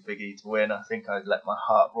predicted Big E to win, I think I'd let my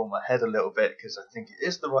heart rule my head a little bit, because I think it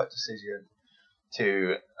is the right decision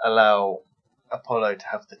to allow Apollo to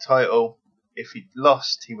have the title. If he'd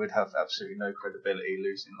lost, he would have absolutely no credibility,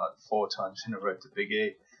 losing like 4 times in a row to Big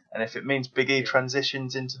E. And if it means Big E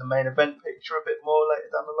transitions into the main event picture a bit more later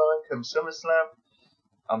down the line, come SummerSlam,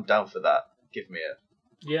 I'm down for that. Give me it.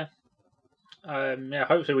 Yeah.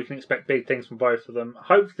 Hopefully we can expect big things from both of them.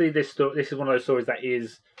 Hopefully this is one of those stories that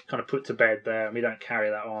is kind of put to bed there, and we don't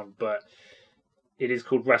carry that on. But it is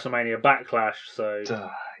called WrestleMania Backlash, so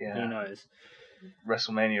who knows?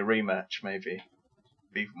 WrestleMania rematch, maybe.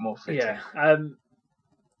 Be more fitting. Yeah.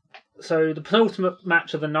 So the penultimate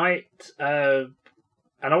match of the night, and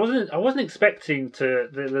I wasn't expecting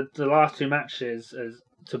the last 2 matches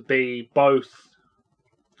to be both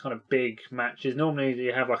kind of big matches. Normally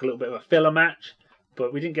you have like a little bit of a filler match,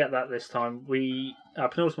 but we didn't get that this time. Our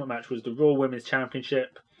penultimate match was the Raw Women's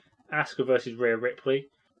Championship, Asuka versus Rhea Ripley.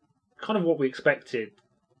 Kind of what we expected,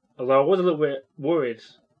 although I was a little bit worried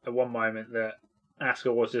at one moment that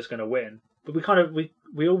Asuka was just going to win. But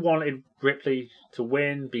we all wanted Ripley to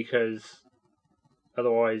win, because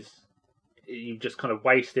otherwise you just kind of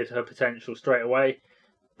wasted her potential straight away.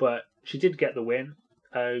 But she did get the win.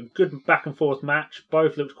 A good back and forth match.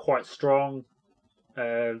 Both looked quite strong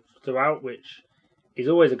throughout, which is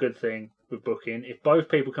always a good thing with booking. If both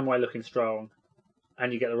people come away looking strong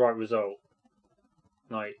and you get the right result,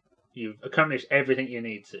 like, you've accomplished everything you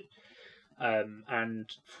need to. And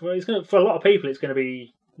for a lot of people, it's going to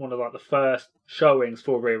be one of like the first showings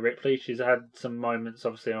for Rhea Ripley. She's had some moments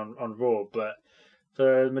obviously on Raw, but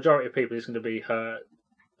for the majority of people, it's going to be her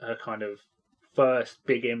kind of first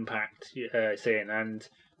big impact seeing, and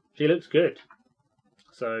she looks good.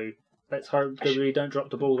 So let's hope that we don't drop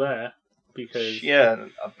the ball there, because I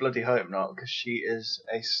bloody hope not, because she is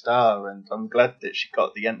a star, and I'm glad that she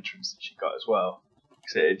got the entrance that she got as well,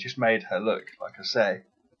 because it just made her look, like I say,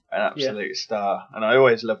 an absolute star. And I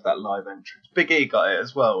always love that live entrance. Big E got it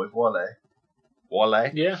as well with Wale.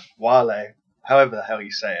 Yeah. Wale. However the hell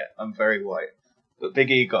you say it. I'm very white. But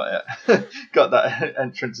Big E got it. Got that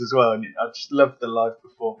entrance as well. And I just love the live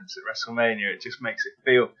performance at WrestleMania. It just makes it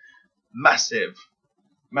feel massive.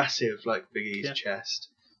 Massive, like Big E's chest.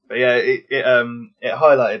 But yeah, it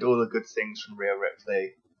highlighted all the good things from Rhea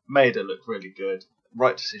Ripley. Made her look really good.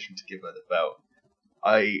 Right decision to give her the belt.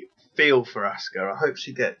 I feel for Asuka. I hope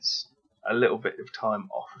she gets a little bit of time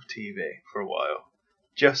off of TV for a while,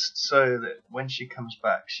 just so that when she comes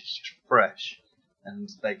back, she's just fresh, and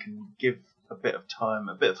they can give a bit of time,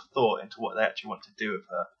 a bit of thought into what they actually want to do with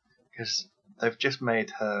her, because they've just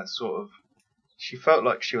made her sort of. She felt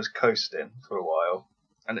like she was coasting for a while,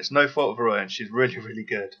 and it's no fault of her own. She's really, really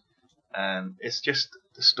good, and it's just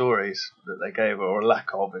the stories that they gave her, or lack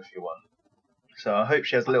of, if you want. So I hope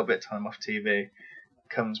she has a little bit of time off TV,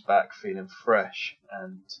 comes back feeling fresh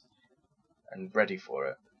and ready for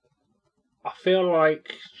it. I feel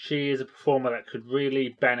like she is a performer that could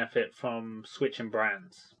really benefit from switching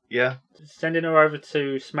brands. Yeah. Sending her over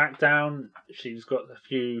to SmackDown, she's got a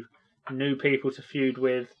few new people to feud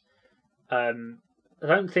with. I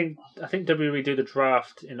think WWE do the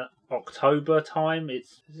draft in October time.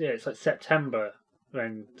 It's like September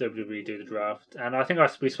when WWE do the draft, and I think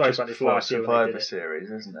we spoke Just about this before last year when they Survivor did it. Series,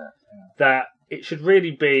 isn't it? Yeah. That it should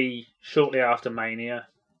really be shortly after Mania,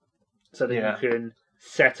 so that you can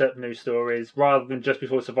set up new stories rather than just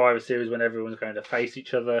before Survivor Series when everyone's going to face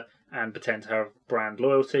each other and pretend to have brand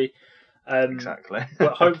loyalty. Exactly.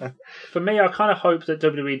 But for me, I kind of hope that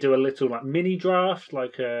WWE do a little like mini draft,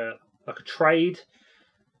 like a trade,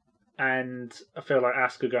 and I feel like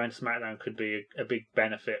Asuka going to SmackDown could be a big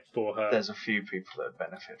benefit for her. There's a few people that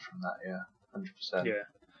benefit from that, 100%.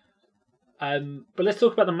 Yeah. But let's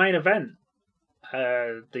talk about the main event.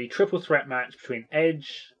 The triple threat match between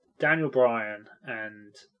Edge, Daniel Bryan,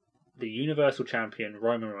 and the Universal Champion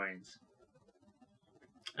Roman Reigns.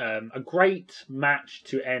 A great match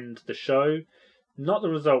to end the show. Not the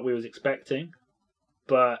result we was expecting,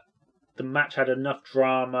 but the match had enough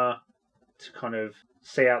drama to kind of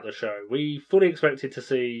see out the show. We fully expected to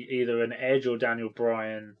see either an Edge or Daniel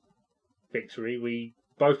Bryan victory. We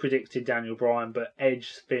both predicted Daniel Bryan, but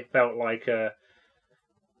Edge felt like a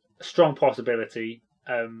strong possibility.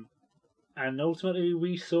 And ultimately,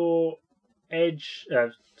 we saw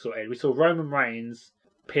Roman Reigns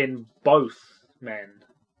pin both men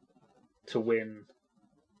to win,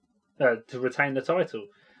 to retain the title.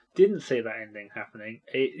 Didn't see that ending happening.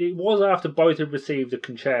 It was after both had received a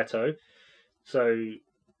concerto, so I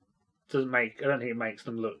don't think it makes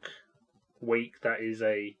them look weak. That is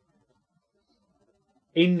a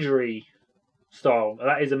injury style.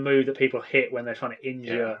 That is a move that people hit when they're trying to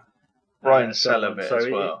injure. Bryan selling it as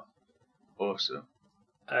well. Awesome.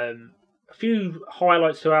 A few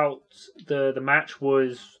highlights throughout the match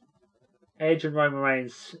was Edge and Roman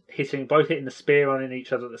Reigns both hitting the spear on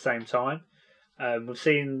each other at the same time. We've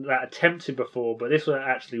seen that attempted before, but this one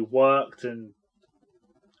actually worked and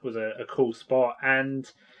was a cool spot.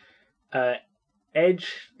 And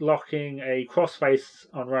Edge locking a crossface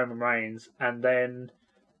on Roman Reigns, and then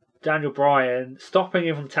Daniel Bryan stopping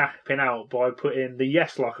him from tapping out by putting the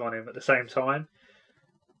yes lock on him at the same time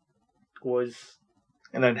was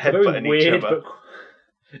and then headbutting each other.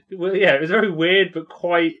 It was very weird, but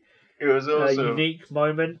quite it was also a unique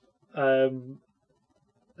moment. I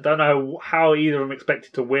don't know how either of them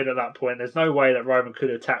expected to win at that point. There's no way that Roman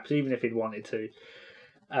could have tapped, even if he'd wanted to.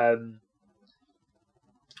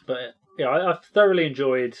 But yeah, I thoroughly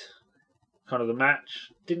enjoyed kind of the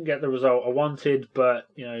match. Didn't get the result I wanted, but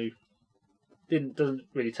doesn't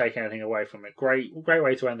really take anything away from it. Great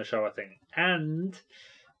way to end the show, I think. And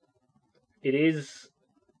it is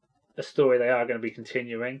a story they are going to be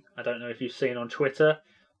continuing. I don't know if you've seen on Twitter,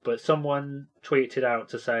 but someone tweeted out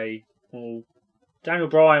to say, well, Daniel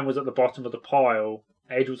Bryan was at the bottom of the pile,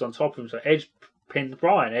 Edge was on top of him, so Edge pinned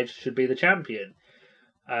Bryan. Edge should be the champion.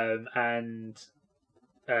 And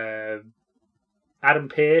Adam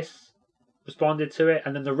Pearce responded to it,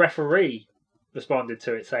 and then the referee responded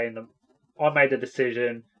to it saying that I made the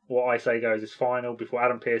decision, what I say goes is final, before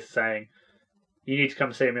Adam Pearce saying, you need to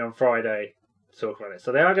come see me on Friday to talk about it.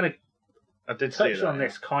 So they are going to touch on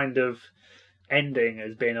this kind of ending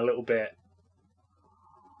as being a little bit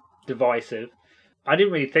divisive. I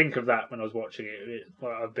didn't really think of that when I was watching it,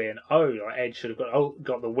 of being, Edge should have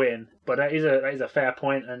got the win. But that is a fair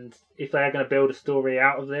point, and if they are going to build a story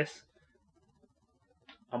out of this,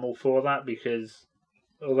 I'm all for that, because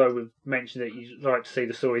although we've mentioned that you'd like to see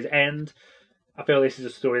the stories end, I feel this is a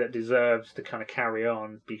story that deserves to kind of carry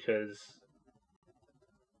on, because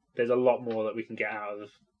there's a lot more that we can get out of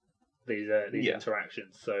these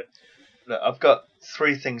interactions. So, look, I've got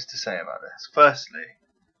 3 things to say about this. Firstly,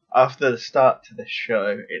 after the start to this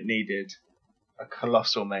show, it needed a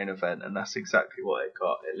colossal main event, and that's exactly what it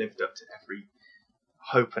got. It lived up to every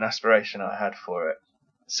hope and aspiration I had for it.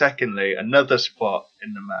 Secondly, another spot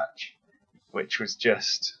in the match, which was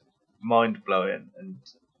just mind-blowing and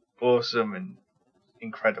awesome and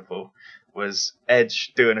incredible, was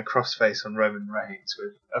Edge doing a crossface on Roman Reigns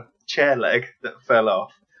with a chair leg that fell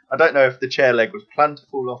off. I don't know if the chair leg was planned to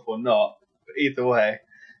fall off or not, but either way,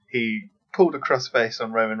 he pulled a crossface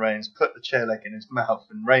on Roman Reigns, put the chair leg in his mouth,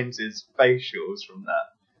 and Reigns' facials from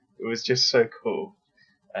that. It was just so cool.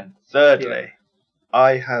 And thirdly,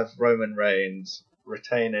 I have Roman Reigns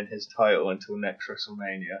retaining his title until next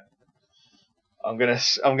WrestleMania. I'm gonna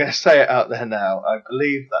say it out there now. I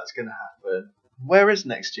believe that's gonna happen. Where is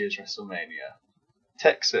next year's WrestleMania?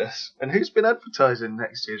 Texas. And who's been advertising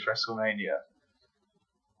next year's WrestleMania?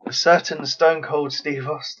 A certain Stone Cold Steve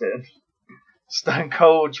Austin. Stone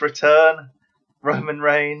Cold's return. Roman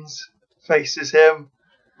Reigns faces him.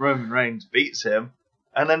 Roman Reigns beats him.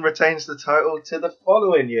 And then retains the title to the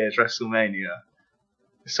following year's WrestleMania.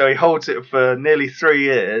 So he holds it for nearly 3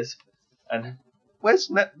 years. And where's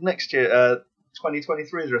next year?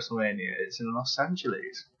 2023's WrestleMania. It's in Los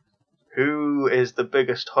Angeles. Who is the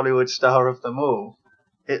biggest Hollywood star of them all?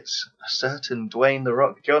 It's a certain Dwayne "The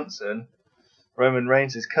Rock" Johnson, Roman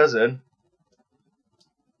Reigns' cousin.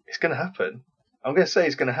 It's going to happen. I'm going to say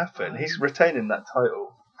it's going to happen. He's retaining that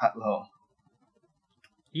title that long.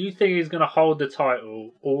 You think he's going to hold the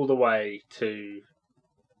title all the way to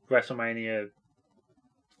WrestleMania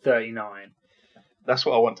 39? That's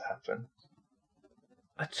what I want to happen.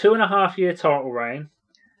 A 2.5-year title reign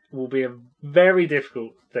will be a very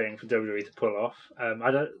difficult thing for WWE to pull off.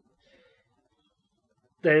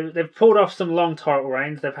 They've pulled off some long title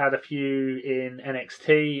reigns. They've had a few in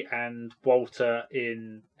NXT, and Walter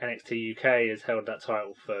in NXT UK has held that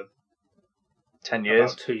title for 10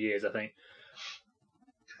 years. About 2 years, I think.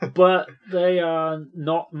 But they are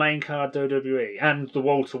not main card WWE, and the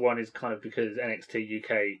Walter one is kind of because NXT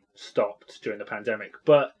UK stopped during the pandemic.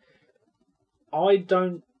 But I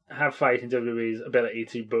don't have faith in WWE's ability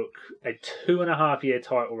to book a 2.5-year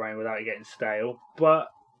title reign without it getting stale. But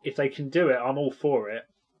if they can do it, I'm all for it.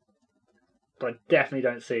 But I definitely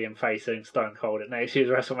don't see him facing Stone Cold at next year's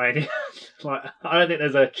WrestleMania. I don't think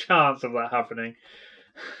there's a chance of that happening.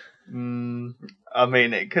 I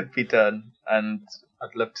mean, it could be done, and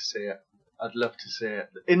I'd love to see it.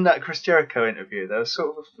 In that Chris Jericho interview, there was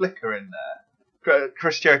sort of a flicker in there.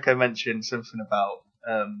 Chris Jericho mentioned something about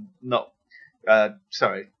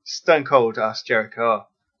Stone Cold asked Jericho,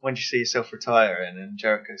 when do you see yourself retiring? And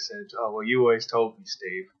Jericho said, well, you always told me,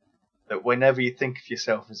 Steve, that whenever you think of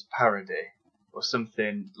yourself as a parody or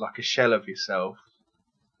something like a shell of yourself,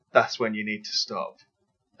 that's when you need to stop.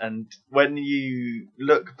 And when you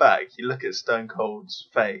look back, you look at Stone Cold's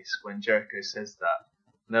face when Jericho says that,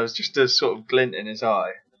 and there was just a sort of glint in his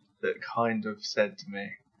eye that kind of said to me,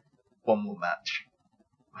 one more match.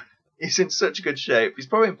 He's in such good shape. He's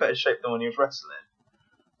probably in better shape than when he was wrestling.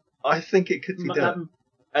 I think it could be done.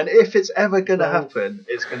 And if it's ever going to happen,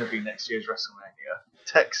 it's going to be next year's WrestleMania.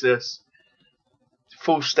 Texas,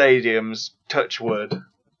 full stadiums, touch wood.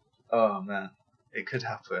 Oh, man. It could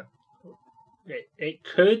happen. It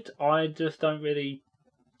could. I just don't really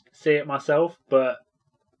see it myself. But,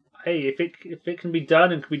 hey, if it can be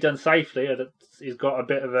done and can be done safely, he's got a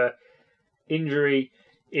bit of a injury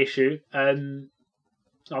issue, I'm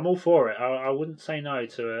all for it. I wouldn't say no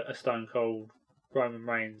to a Stone Cold Roman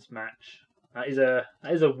Reigns match. That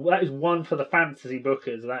is one for the fantasy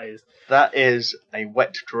bookers. That is a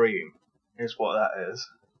wet dream, is what that is.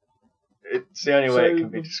 It's the only way it can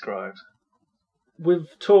be described. We've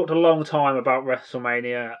talked a long time about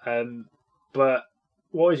WrestleMania, but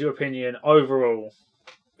what is your opinion overall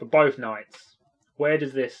for both nights? Where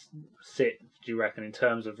does this sit, do you reckon, in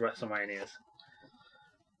terms of WrestleManias?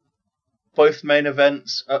 Both main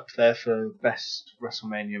events up there for best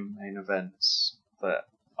WrestleMania main events that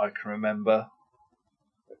I can remember.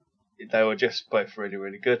 They were just both really,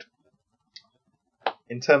 really good.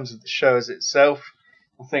 In terms of the show as itself,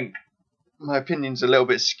 I think my opinion's a little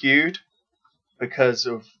bit skewed because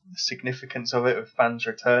of the significance of it with fans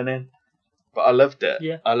returning. But I loved it.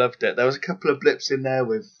 Yeah. I loved it. There was a couple of blips in there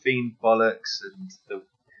with Fiend bollocks and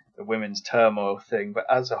the women's turmoil thing, but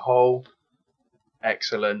as a whole,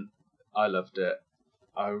 excellent. I loved it.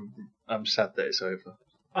 I'm sad that it's over.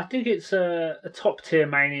 I think it's a top tier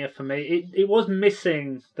Mania for me. It was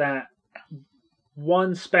missing that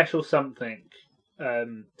one special something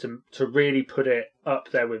to really put it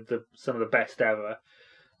up there with some of the best ever.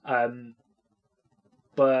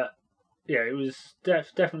 But yeah, it was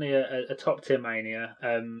definitely a top tier Mania.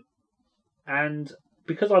 And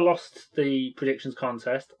because I lost the predictions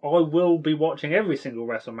contest, I will be watching every single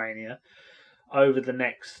WrestleMania over the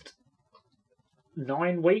next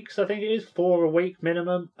 9 weeks, I think it is, 4 a week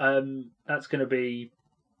minimum. That's going to be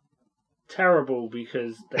terrible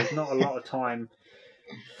because there's not a lot of time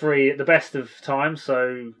free at the best of times.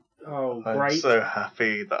 So, great! I'm so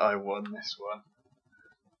happy that I won this one.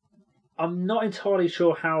 I'm not entirely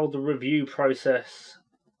sure how the review process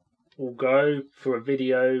will go for a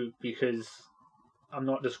video, because I'm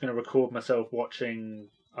not just going to record myself watching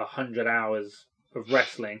 100 hours of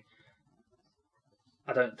wrestling.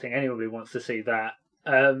 I don't think anybody wants to see that.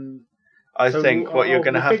 I think what you're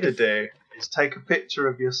going to have to do is take a picture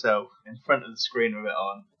of yourself in front of the screen with it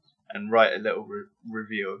on and write a little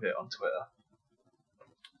review of it on Twitter.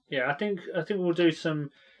 Yeah, I think we'll do some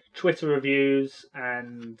Twitter reviews,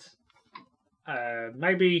 and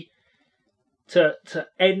maybe to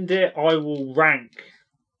end it, I will rank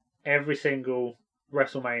every single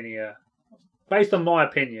WrestleMania based on my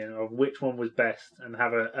opinion of which one was best, and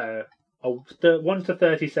have a 1 to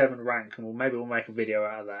 37 rank, and we'll make a video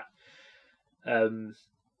out of that.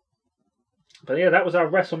 But yeah, that was our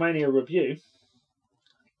WrestleMania review.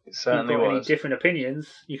 It certainly if you've got was. any different opinions,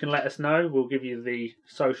 you can let us know. We'll give you the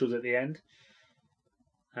socials at the end.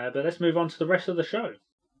 But let's move on to the rest of the show.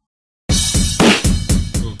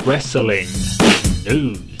 Wrestling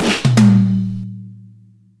news.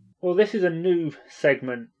 Well, this is a new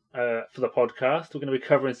segment for the podcast. We're going to be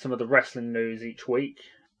covering some of the wrestling news each week.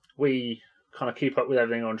 We kind of keep up with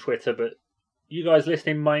everything on Twitter, but you guys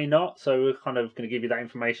listening may not, so we're kind of going to give you that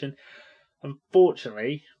information.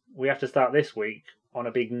 Unfortunately, we have to start this week on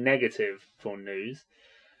a big negative for news,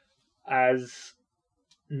 as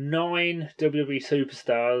 9 WWE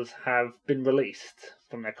superstars have been released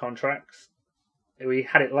from their contracts. We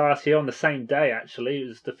had it last year on the same day, actually. It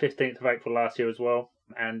was the 15th of April last year as well,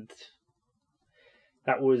 and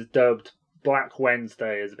that was dubbed Black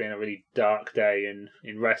Wednesday as being a really dark day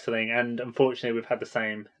in wrestling, and unfortunately we've had the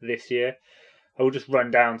same this year. I will just run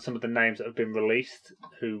down some of the names that have been released,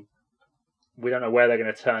 who we don't know where they're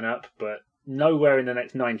going to turn up, but nowhere in the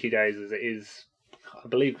next 90 days, as it is, I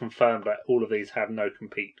believe, confirmed that all of these have no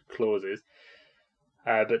compete clauses.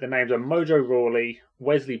 But the names are Mojo Rawley,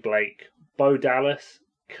 Wesley Blake, Bo Dallas,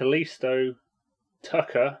 Kalisto,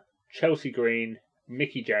 Tucker, Chelsea Green,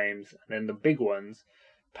 Mickey James, and then the big ones,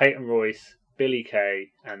 Peyton Royce, Billy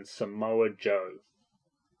Kay, and Samoa Joe.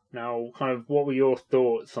 Now, kind of, what were your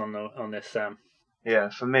thoughts on this, Sam? Yeah,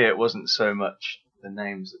 for me it wasn't so much the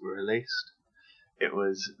names that were released. It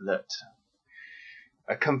was that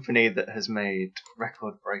a company that has made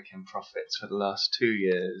record-breaking profits for the last 2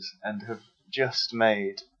 years and have just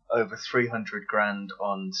made over 300 grand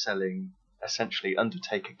on selling essentially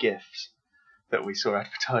Undertaker gifts that we saw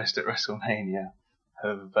advertised at WrestleMania,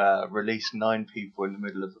 have released 9 people in the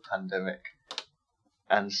middle of the pandemic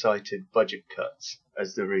and cited budget cuts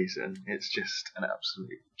as the reason. It's just an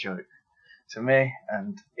absolute joke to me,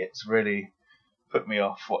 and it's really put me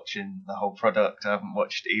off watching the whole product. I haven't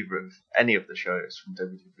watched any of the shows from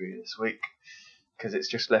WWE this week because it's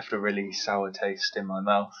just left a really sour taste in my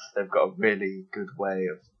mouth. They've got a really good way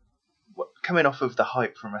of coming off of the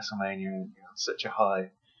hype from WrestleMania, such a high,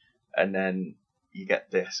 and then you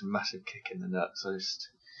get this massive kick in the nuts.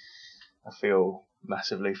 I feel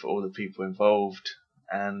massively for all the people involved,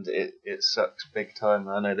 and it sucks big time.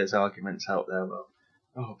 I know there's arguments out there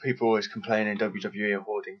about, people always complaining WWE are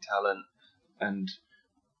hoarding talent and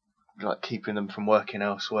like keeping them from working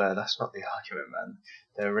elsewhere. That's not the argument, man.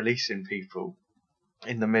 They're releasing people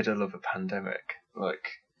in the middle of a pandemic. Like,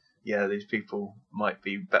 yeah, these people might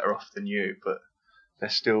be better off than you, but they're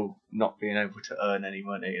still not being able to earn any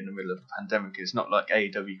money in the middle of a pandemic. It's not like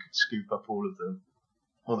AEW could scoop up all of them.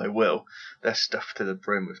 Well, they will. They're stuffed to the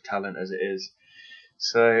brim with talent as it is.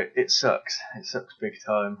 So it sucks. It sucks big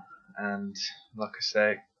time. And like I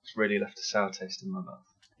say, it's really left a sour taste in my mouth.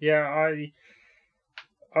 Yeah,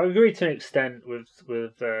 I agree to an extent with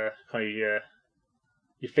kind of your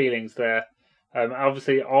feelings there.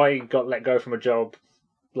 Obviously, I got let go from a job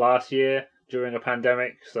last year during a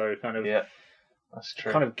pandemic, so kind of that's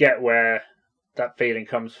true. Kind of get where that feeling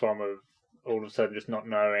comes from of all of a sudden just not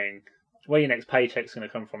knowing where your next paycheck's going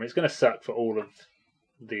to come from. It's going to suck for all of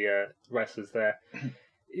the wrestlers there.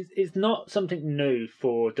 It's not something new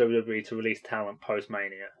for WWE to release talent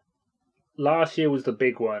post-Mania. Last year was the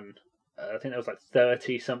big one. I think there was like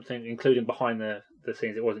 30 something, including behind the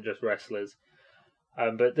scenes. It wasn't just wrestlers.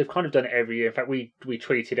 But they've kind of done it every year. In fact, we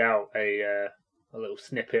tweeted out a little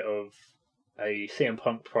snippet of a CM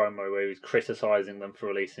Punk promo where he was criticising them for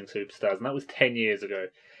releasing superstars, and that was 10 years ago.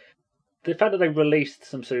 The fact that they released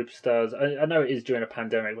some superstars, I know it is during a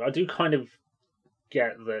pandemic, but I do kind of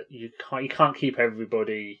get that you can't keep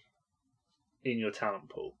everybody in your talent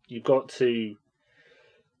pool. You've got to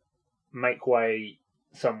make way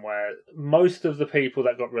somewhere. Most of the people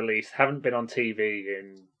that got released haven't been on TV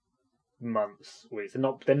in months.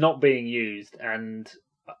 They're not being used, and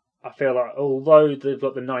I feel like although they've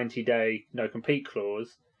got the 90-day no compete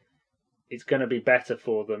clause, it's going to be better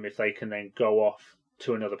for them if they can then go off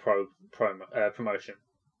to another promotion.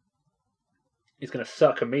 it's going to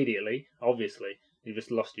suck immediately. Obviously, you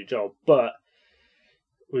just lost your job. But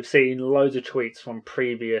we've seen loads of tweets from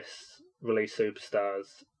previous release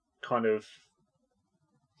superstars, kind of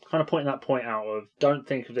pointing that point out of, don't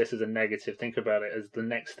think of this as a negative. Think about it as the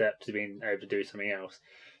next step to being able to do something else.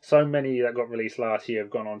 So many that got released last year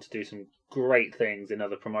have gone on to do some great things in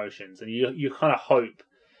other promotions, and you kind of hope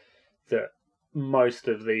that most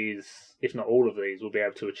of these, if not all of these, will be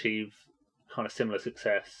able to achieve kind of similar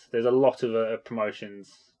success. There's a lot of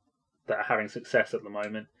promotions that are having success at the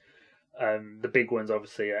moment. The big ones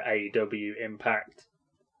obviously are AEW, Impact,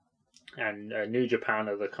 and New Japan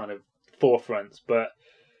are the kind of forefronts, but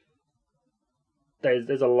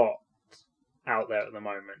there's a lot out there at the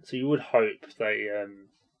moment. So you would hope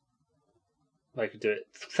they could do it.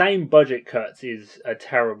 Same budget cuts is a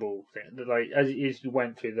terrible thing. Like as you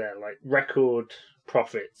went through there, like record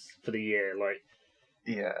profits for the year, like.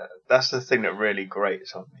 Yeah, that's the thing that really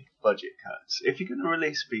grates on me. Budget cuts. If you're going to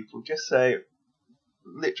release people, just say,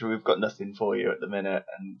 literally, we've got nothing for you at the minute,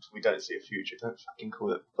 and we don't see a future. Don't fucking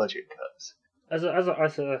call it budget cuts. As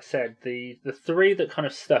I said, the three that kind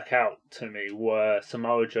of stuck out to me were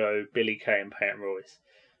Samoa Joe, Billy Kay, and Peyton Royce.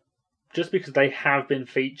 Just because they have been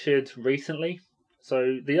featured recently.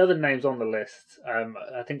 So the other names on the list,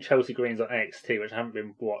 I think Chelsea Green's on NXT, which I haven't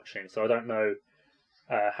been watching, so I don't know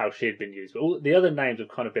how she had been used. But all the other names have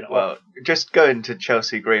kind of been off. Just going to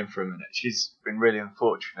Chelsea Green for a minute. She's been really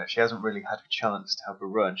unfortunate. She hasn't really had a chance to have a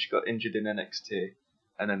run. She got injured in NXT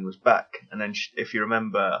and then was back. And then, if you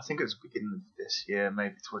remember, I think it was the beginning of this year,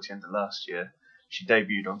 maybe towards the end of last year, she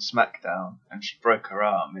debuted on SmackDown and she broke her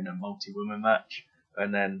arm in a multi-woman match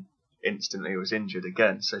and then instantly was injured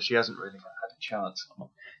again. So she hasn't really had a chance.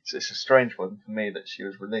 So it's a strange one for me that she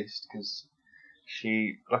was released because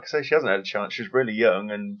she, like I say, she hasn't had a chance. She's really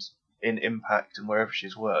young, and in Impact and wherever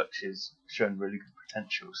she's worked, she's shown really good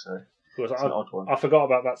potential. So it's an odd one. I forgot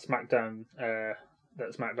about that SmackDown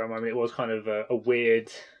moment. It was kind of a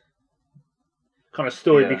weird kind of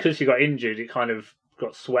story because she got injured. It kind of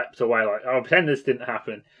got swept away. Like, I'll pretend this didn't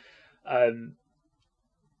happen.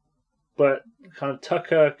 But kind of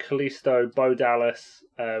Tucker, Kalisto, Bo Dallas,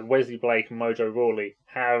 Wesley Blake, and Mojo Rawley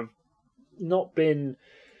have not been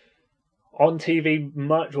on TV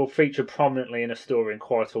much or featured prominently in a story in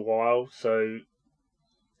quite a while. So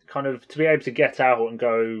kind of to be able to get out and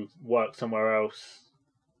go work somewhere else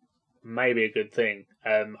may be a good thing.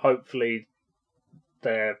 Hopefully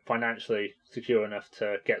they're financially secure enough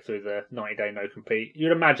to get through the 90-day no-compete.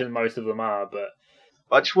 You'd imagine most of them are, but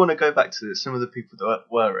I just want to go back to some of the people that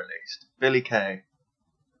were released. Billy Kay,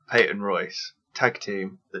 Peyton Royce, tag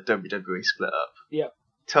team that WWE split up. Yep.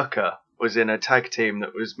 Tucker was in a tag team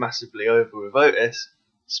that was massively over with Otis,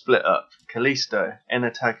 split up. Kalisto in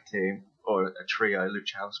a tag team, or a trio,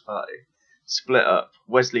 Lucha House Party, split up.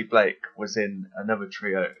 Wesley Blake was in another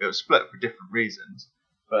trio. It was split up for different reasons,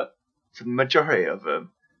 but for the majority of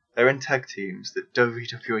them, they're in tag teams that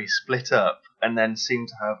WWE split up and then seem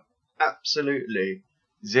to have absolutely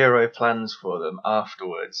zero plans for them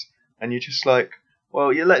afterwards. And you're just like,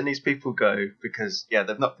 well, you're letting these people go because, yeah,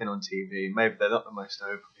 they've not been on TV. Maybe they're not the most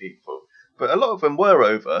over people. But a lot of them were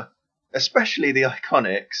over, especially the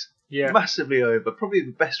Iconics. Yeah. Massively over. Probably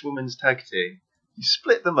the best women's tag team. You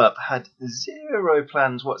split them up, had zero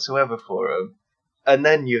plans whatsoever for them, and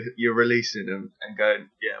then you're releasing them and going,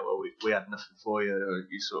 yeah, well, we had nothing for you, or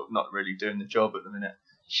you're sort of not really doing the job at the minute.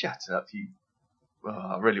 Shut up, you. Oh,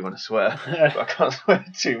 I really want to swear, but I can't swear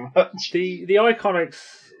too much. The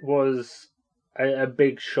Iconics was a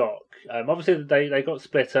big shock. Obviously, they got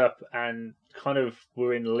split up and kind of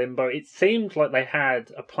were in limbo. It seemed like they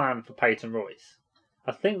had a plan for Peyton Royce.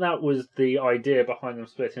 I think that was the idea behind them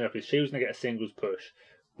splitting up, is she was going to get a singles push,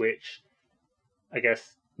 which I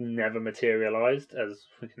guess never materialised, as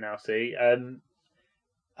we can now see.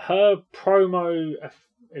 Her promo,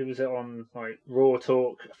 it was on like Raw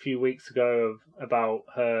Talk a few weeks ago about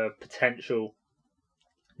her potential.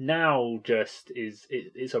 Now just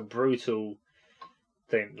it's a brutal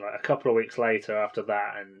thing. Like a couple of weeks later after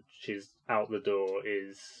that, and she's out the door.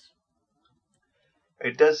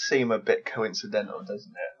 It does seem a bit coincidental,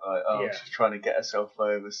 doesn't it? Like, she's trying to get herself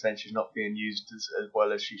over, saying she's not being used as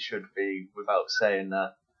well as she should be without saying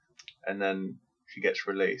that, and then she gets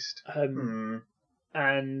released.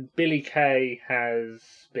 And Billy Kay has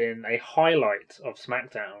been a highlight of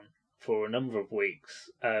SmackDown for a number of weeks,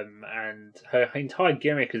 and her entire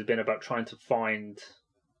gimmick has been about trying to find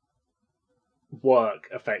work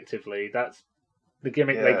effectively. That's the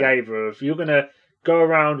gimmick they gave her, of you're going to go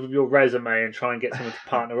around with your resume and try and get someone to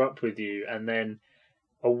partner up with you, and then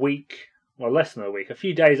less than a week, a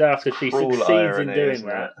few days after she succeeds in doing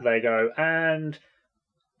that, they go, and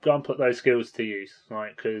go and put those skills to use,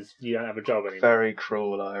 like, because you don't have a job anymore. Very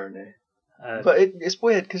cruel irony. But it's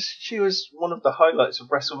weird because she was one of the highlights of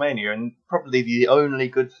WrestleMania and probably the only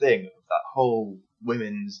good thing of that whole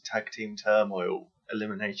women's tag team turmoil,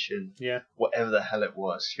 elimination, whatever the hell it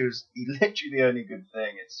was. She was literally the only good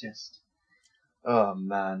thing. It's just, oh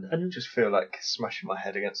man, I just feel like smashing my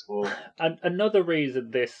head against the wall. And another reason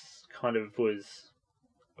this kind of was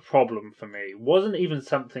a problem for me wasn't even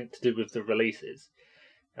something to do with the releases.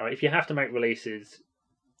 Now, if you have to make releases,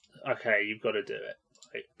 okay, you've got to do it.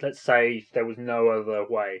 Like, let's say there was no other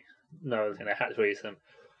way, no other thing, they had to release them.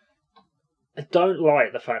 I don't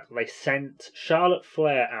like the fact that they sent Charlotte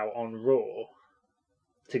Flair out on Raw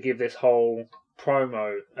to give this whole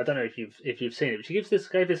promo. I don't know if you've seen it, but she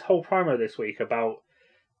gave this whole promo this week about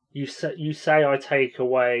you say I take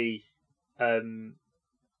away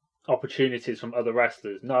opportunities from other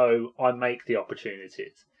wrestlers. No, I make the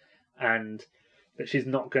opportunities, and that she's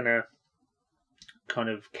not gonna kind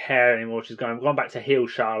of care anymore. She's gone back to heel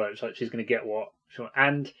Charlotte. It's like she's going to get what she wants.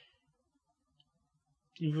 And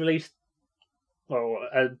you've released, well,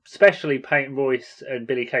 especially Peyton Royce and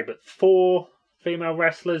Billie Kay, but 4 female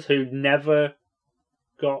wrestlers who never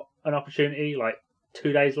got an opportunity, like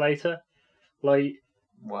 2 days later. Like,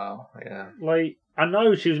 wow, yeah. Like, I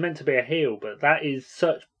know she was meant to be a heel, but that is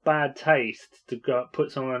such bad taste to go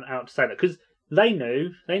put someone out to say that, because they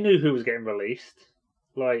knew who was getting released.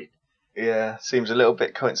 Like, yeah, seems a little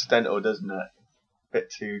bit coincidental, doesn't it? A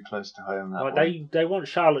bit too close to home that way. They want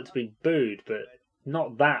Charlotte to be booed, but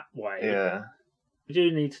not that way. Yeah. We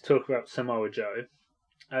do need to talk about Samoa Joe.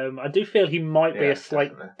 I do feel he might be a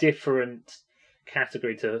slight different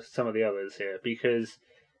category to some of the others here, because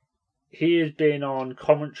he has been on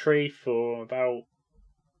commentary for about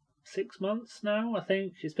 6 months now, I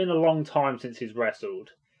think. It's been a long time since he's wrestled.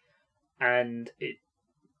 And it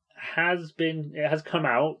has come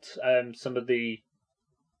out, some of the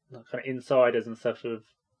kind of insiders and stuff have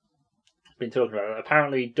been talking about it.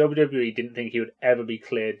 Apparently WWE didn't think he would ever be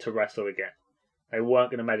cleared to wrestle again. They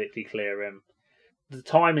weren't going to medically clear him. The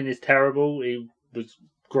timing is terrible. He was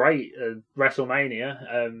great at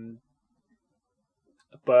WrestleMania,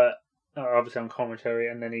 but obviously on commentary,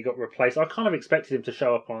 and then he got replaced. I kind of expected him to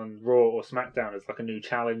show up on Raw or SmackDown as like a new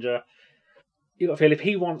challenger. You got to feel if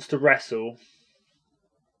he wants to wrestle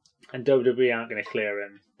and WWE aren't going to clear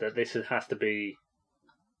him, that this has to be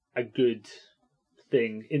a good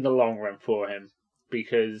thing in the long run for him,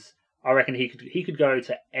 because I reckon he could go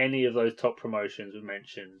to any of those top promotions we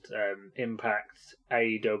mentioned, Impact,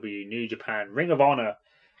 AEW, New Japan, Ring of Honor.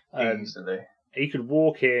 Easily. He could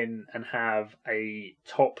walk in and have a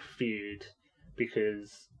top feud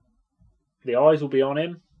because the eyes will be on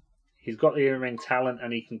him. He's got the in-ring talent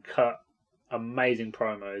and he can cut amazing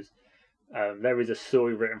promos. There is a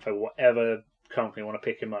story written for whatever company want to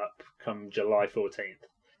pick him up come July 14th.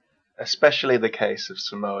 Especially the case of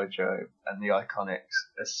Samoa Joe and the Iconics.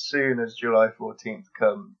 As soon as July 14th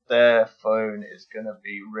comes, their phone is going to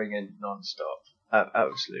be ringing non-stop.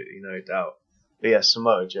 Absolutely no doubt. But yeah,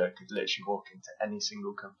 Samoa Joe could literally walk into any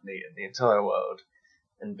single company in the entire world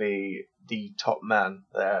and be the top man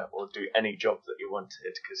there, or do any job that he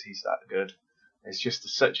wanted because he's that good. It's just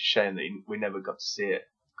such a shame that we never got to see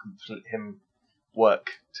him work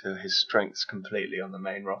to his strengths completely on the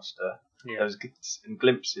main roster. Yeah. There was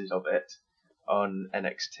glimpses of it on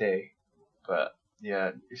NXT, but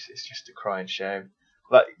yeah, it's just a crying shame.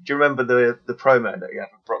 Like, do you remember the promo that he had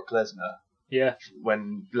with Brock Lesnar? Yeah.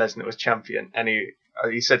 When Lesnar was champion, and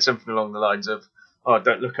he said something along the lines of, "Oh,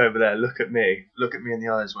 don't look over there. Look at me in the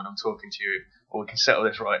eyes when I'm talking to you, or we can settle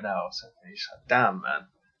this right now." So he's like, "Damn, man,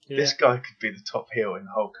 this guy could be the top heel in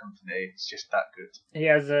the whole company. It's just that good." He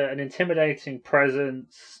has an intimidating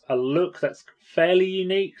presence, a look that's fairly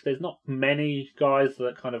unique. There's not many guys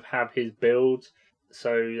that kind of have his build,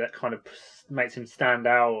 so that kind of makes him stand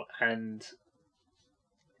out. And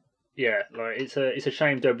yeah, like it's a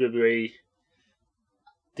shame WWE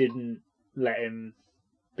didn't let him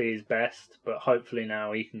be his best, but hopefully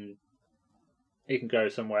now he can go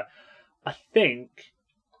somewhere. I think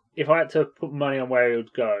if I had to put money on where he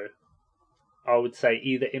would go, I would say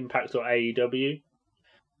either Impact or AEW,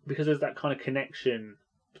 because there's that kind of connection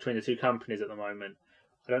between the two companies at the moment.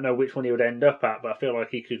 I don't know which one he would end up at, but I feel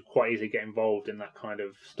like he could quite easily get involved in that kind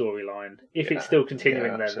of storyline if it's still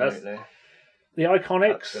continuing there. That's the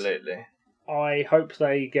Iconics. Absolutely. I hope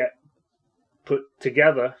they get put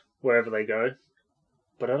together wherever they go,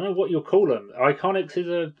 but I don't know what you'll call them. Iconics is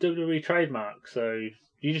a WWE trademark, so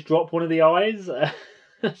you just drop one of the eyes.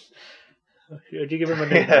 Do you give him a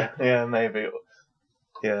nickname? Yeah, maybe.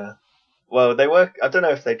 Yeah. Well, they were. I don't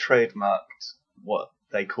know if they trademarked what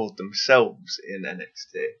they called themselves in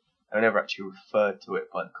NXT. They were never actually referred to it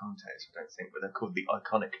by the commentators, I don't think, but they're called the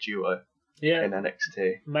Iconic Duo in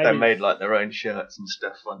NXT. Maybe they made like their own shirts and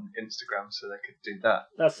stuff on Instagram, so they could do that.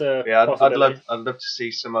 That's a possibility. I'd love to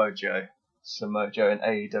see Samoa Joe in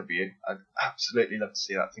AEW. I'd absolutely love to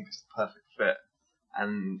see that. I think it's the perfect fit.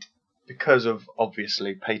 And because of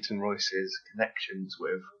obviously Peyton Royce's connections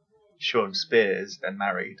with Sean Spears, they're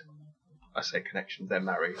married. I say connections, they're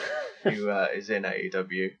married. Who is in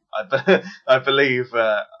AEW? I believe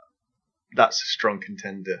that's a strong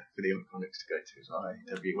contender for the Iconics to go to as well,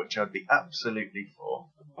 AEW, which I'd be absolutely for.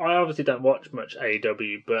 I obviously don't watch much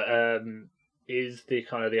AEW, but is the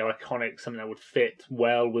kind of the Iconics something that would fit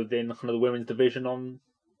well within kind of the women's division on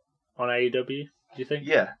AEW? Do you think?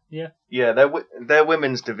 Yeah. Their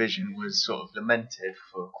women's division was sort of lamented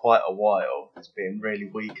for quite a while as being really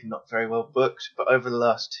weak and not very well booked, but over the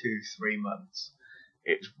last 2-3 months,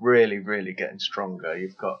 it's really, really getting stronger.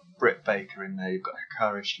 You've got Britt Baker in there, you've got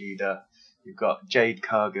Hikaru Shida, you've got Jade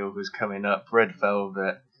Cargill who's coming up, Red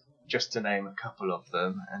Velvet, just to name a couple of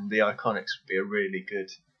them, and the Iconics would be a really good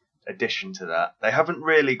addition to that. They haven't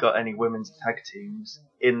really got any women's tag teams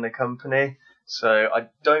in the company, so I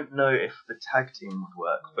don't know if the tag team would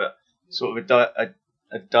work, but sort of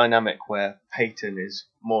a dynamic where Peyton is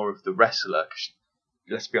more of the wrestler.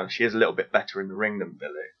 Let's be honest, she is a little bit better in the ring than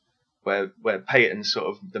Billy. Where Peyton's sort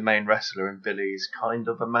of the main wrestler and Billy's kind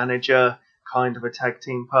of a manager, kind of a tag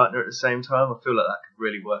team partner at the same time. I feel like that could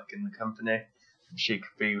really work in the company. She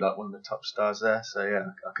could be like one of the top stars there. So yeah,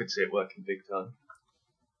 I could see it working big time.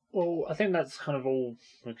 Well, I think that's kind of all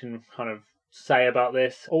we can kind of say about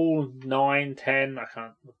this. All 9, 10, I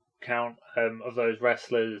can't count, of those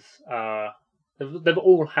wrestlers they've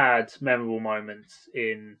all had memorable moments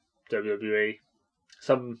in WWE.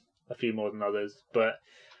 Some a few more than others, but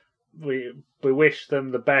we wish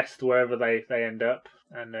them the best wherever they end up,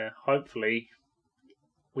 and hopefully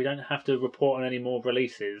we don't have to report on any more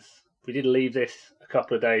releases. We did leave this a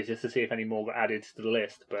couple of days just to see if any more got added to the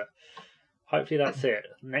list, but hopefully that's it.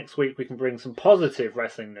 Next week we can bring some positive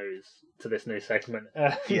wrestling news to this new segment.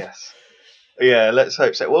 Yes. Yeah, let's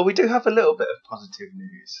hope so. Well, we do have a little bit of positive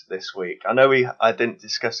news this week. I know I didn't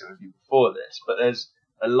discuss it with you before this, but there's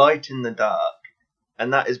a light in the dark,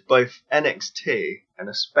 and that is both NXT and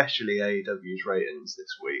especially AEW's ratings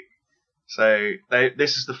this week. So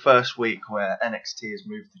this is the first week where NXT has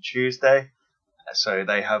moved to Tuesday. So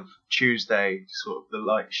they have Tuesday, sort of the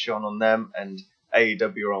light shone on them, and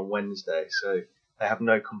AEW are on Wednesday. So they have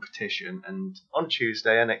no competition. And on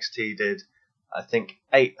Tuesday, NXT did, I think,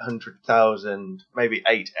 800,000, maybe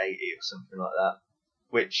 880 or something like that,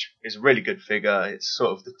 which is a really good figure. It's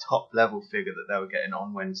sort of the top level figure that they were getting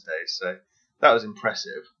on Wednesday. So that was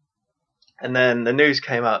impressive. And then the news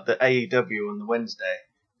came out that AEW on the Wednesday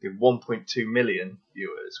did 1.2 million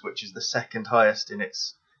viewers, which is the second highest in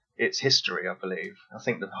its history, I believe. I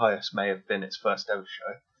think the highest may have been its first ever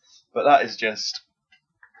show. But that is just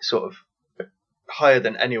sort of higher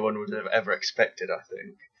than anyone would have ever expected, I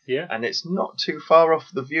think. Yeah. And it's not too far off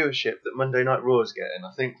the viewership that Monday Night Raw is getting.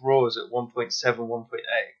 I think Raw is at 1.7,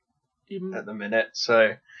 1.8 at the minute.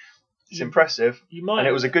 So it's impressive. And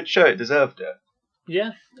it was a good show. It deserved it.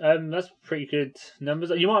 Yeah, that's pretty good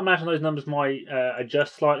numbers. You might imagine those numbers might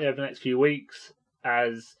adjust slightly over the next few weeks,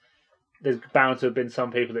 as there's bound to have been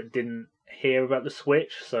some people that didn't hear about the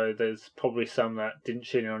switch. So there's probably some that didn't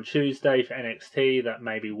tune in on Tuesday for NXT that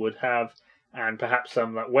maybe would have, and perhaps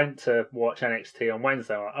some that went to watch NXT on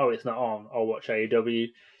Wednesday. Like, oh, it's not on, I'll watch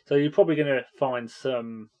AEW. So you're probably going to find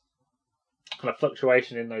some kind of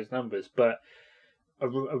fluctuation in those numbers, but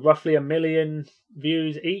roughly 1 million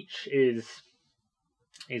views each is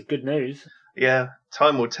good news. Yeah,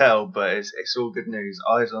 time will tell, but it's all good news.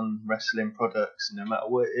 Eyes on wrestling products, no matter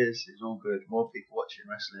what it is, it's all good. More people watching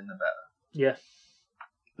wrestling, the better. Yeah.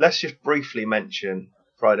 Let's just briefly mention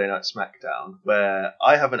Friday Night SmackDown, where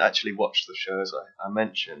I haven't actually watched the show, as I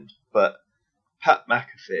mentioned, but Pat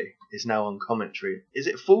McAfee is now on commentary. Is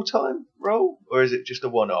it a full-time role, or is it just a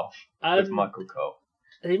one-off with Michael Cole?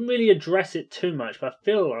 They didn't really address it too much, but I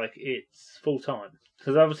feel like it's full-time.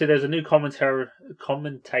 Because obviously there's a new commentator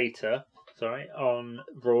on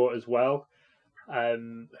Raw as well,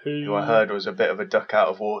 who I heard was a bit of a duck out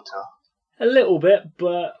of water. A little bit,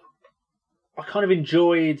 but I kind of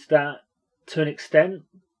enjoyed that to an extent.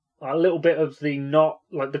 A little bit of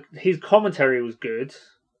his commentary was good.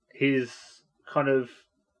 His kind of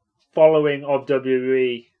following of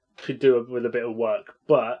WWE could do with a bit of work,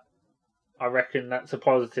 but I reckon that's a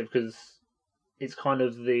positive because it's kind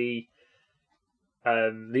of the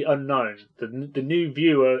unknown. The new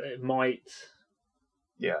viewer might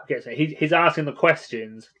Yeah. gets it. He's asking the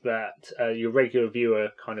questions that your regular viewer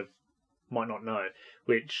kind of might not know,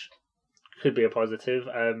 which could be a positive.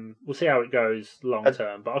 We'll see how it goes long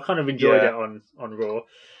term, but I kind of enjoyed it on Raw.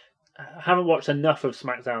 I haven't watched enough of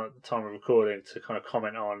SmackDown at the time of recording to kind of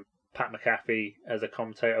comment on Pat McAfee as a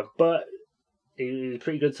commentator, but he's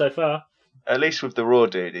pretty good so far. At least with the Raw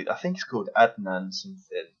dude, I think he's called Adnan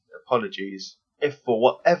something. Apologies if for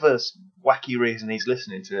whatever wacky reason he's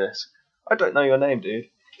listening to this. I don't know your name, dude,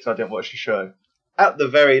 because I didn't watch the show. At the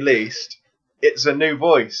very least, it's a new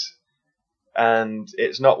voice, and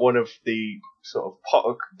it's not one of the sort of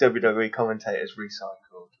pot WWE commentators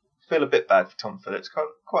recycled. I feel a bit bad for Tom Phillips.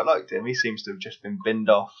 Quite liked him. He seems to have just been binned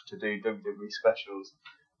off to do WWE specials,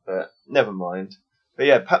 but never mind. But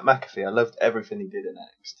yeah, Pat McAfee, I loved everything he did in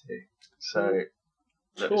NXT. So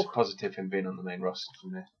that was positive him being on the main roster for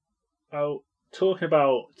me. Well, talking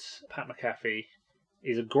about Pat McAfee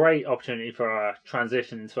is a great opportunity for our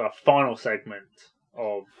transition into our final segment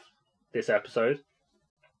of this episode.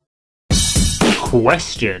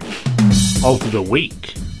 Question of the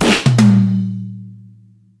week.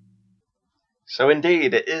 So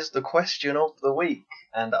indeed, it is the question of the week,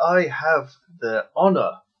 and I have the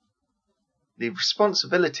honour, the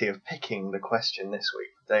responsibility of picking the question this week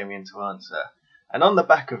for Damien to answer. And on the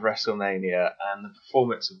back of WrestleMania and the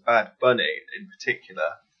performance of Bad Bunny in particular,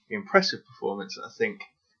 the impressive performance that I think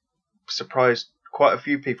surprised quite a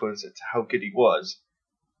few people as to how good he was,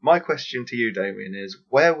 my question to you, Damien, is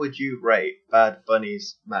where would you rate Bad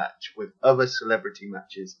Bunny's match with other celebrity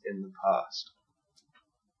matches in the past?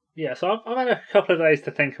 Yeah, so I've had a couple of days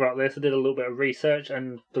to think about this. I did a little bit of research,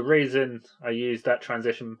 and the reason I used that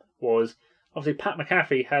transition was obviously Pat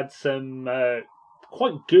McAfee had some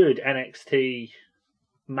quite good NXT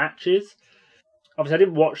matches. Obviously, I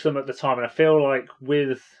didn't watch them at the time, and I feel like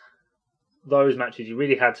with those matches, you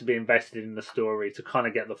really had to be invested in the story to kind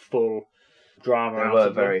of get the full drama out of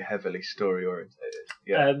them. They were very heavily story orientated.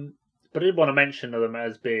 Yeah. But I did want to mention them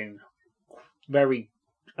as being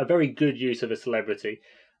a very good use of a celebrity.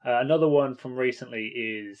 Another one from recently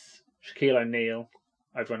is Shaquille O'Neal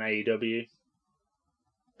over on AEW.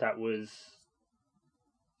 That was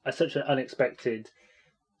such an unexpected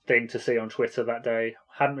thing to see on Twitter that day.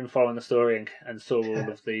 Hadn't been following the story and saw all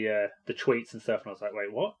of the tweets and stuff, and I was like,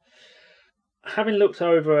 wait, what? Having looked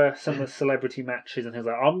over some of the celebrity matches and things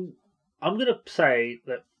like that, I'm going to say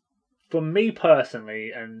that for me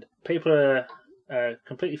personally, and people are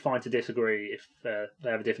completely fine to disagree if they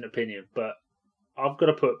have a different opinion, but I've got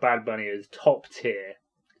to put Bad Bunny as top tier.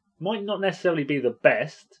 Might not necessarily be the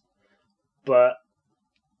best, but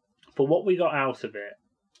for what we got out of it,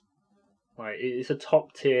 like, it's a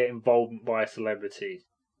top tier involvement by a celebrity.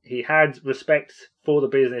 He had respect for the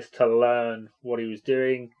business to learn what he was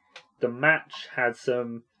doing. The match had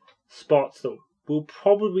some spots that we'll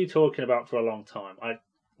probably be talking about for a long time.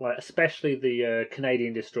 Especially the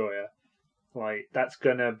Canadian Destroyer. Like, that's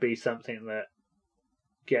gonna be something that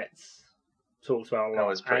gets talked about a lot. That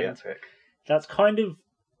was pretty epic. That's kind of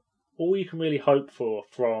all you can really hope for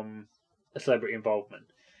from a celebrity involvement.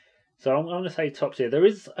 So I'm going to say top tier. There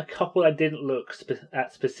is a couple I didn't look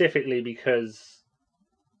at specifically because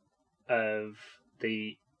of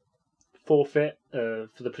the forfeit for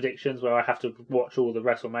the predictions, where I have to watch all the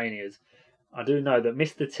WrestleManias. I do know that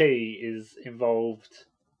Mr. T is involved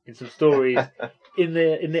in some stories in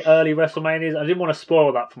the early WrestleManias. I didn't want to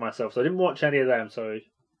spoil that for myself, so I didn't watch any of them. So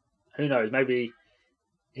who knows? Maybe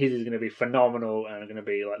his is going to be phenomenal and going to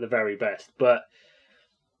be like the very best. But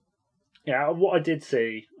yeah, what I did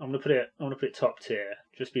see, I'm going to put it top tier,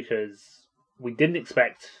 just because we didn't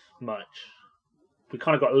expect much. We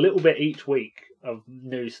kind of got a little bit each week of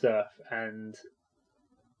new stuff, and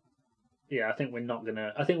yeah, I think we're going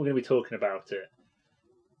to be talking about it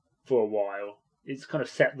for a while. It's kind of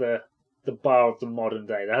set the bar of the modern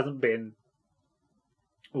day. There hasn't been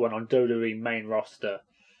one on WWE main roster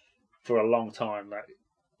for a long time, like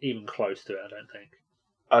even close to it, I don't think.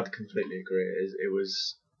 I'd completely agree. It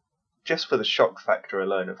was just for the shock factor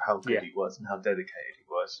alone of how good he was and how dedicated he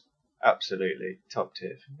was. Absolutely top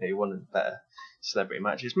tier for me. One of the better celebrity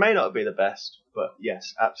matches. May not be the best, but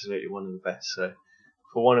yes, absolutely one of the best. So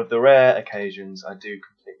for one of the rare occasions, I do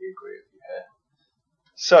completely agree with you here.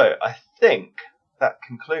 So I think that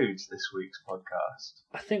concludes this week's podcast.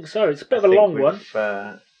 I think so. It's a bit of a long one.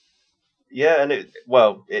 Yeah, and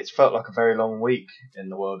it's felt like a very long week in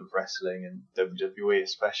the world of wrestling and WWE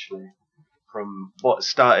especially. From what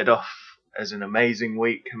started off as an amazing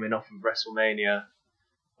week coming off of WrestleMania,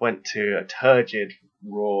 went to a turgid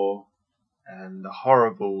Raw and the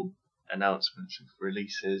horrible announcements of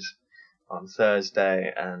releases on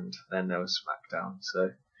Thursday, and then there was SmackDown.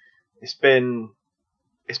 So it's been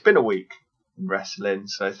it's been a week in wrestling,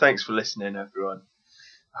 so thanks for listening, everyone.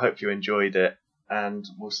 I hope you enjoyed it, and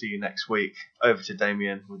we'll see you next week. Over to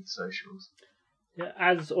Damien with the socials. Yeah,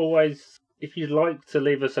 as always, if you'd like to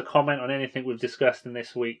leave us a comment on anything we've discussed in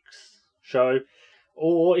this week's show,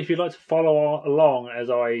 or if you'd like to follow along as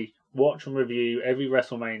I watch and review every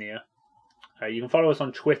WrestleMania, you can follow us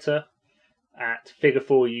on Twitter at Figure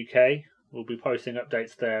Four UK. We'll be posting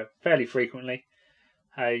updates there fairly frequently.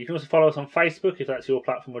 You can also follow us on Facebook if that's your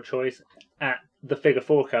platform of choice at the Figure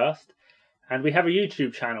Fourcast. And we have a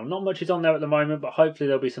YouTube channel. Not much is on there at the moment, but hopefully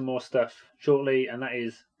there'll be some more stuff shortly, and that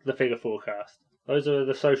is the Figure Fourcast. Those are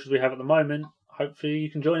the socials we have at the moment. Hopefully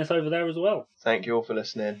you can join us over there as well. Thank you all for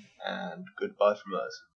listening, and goodbye from us.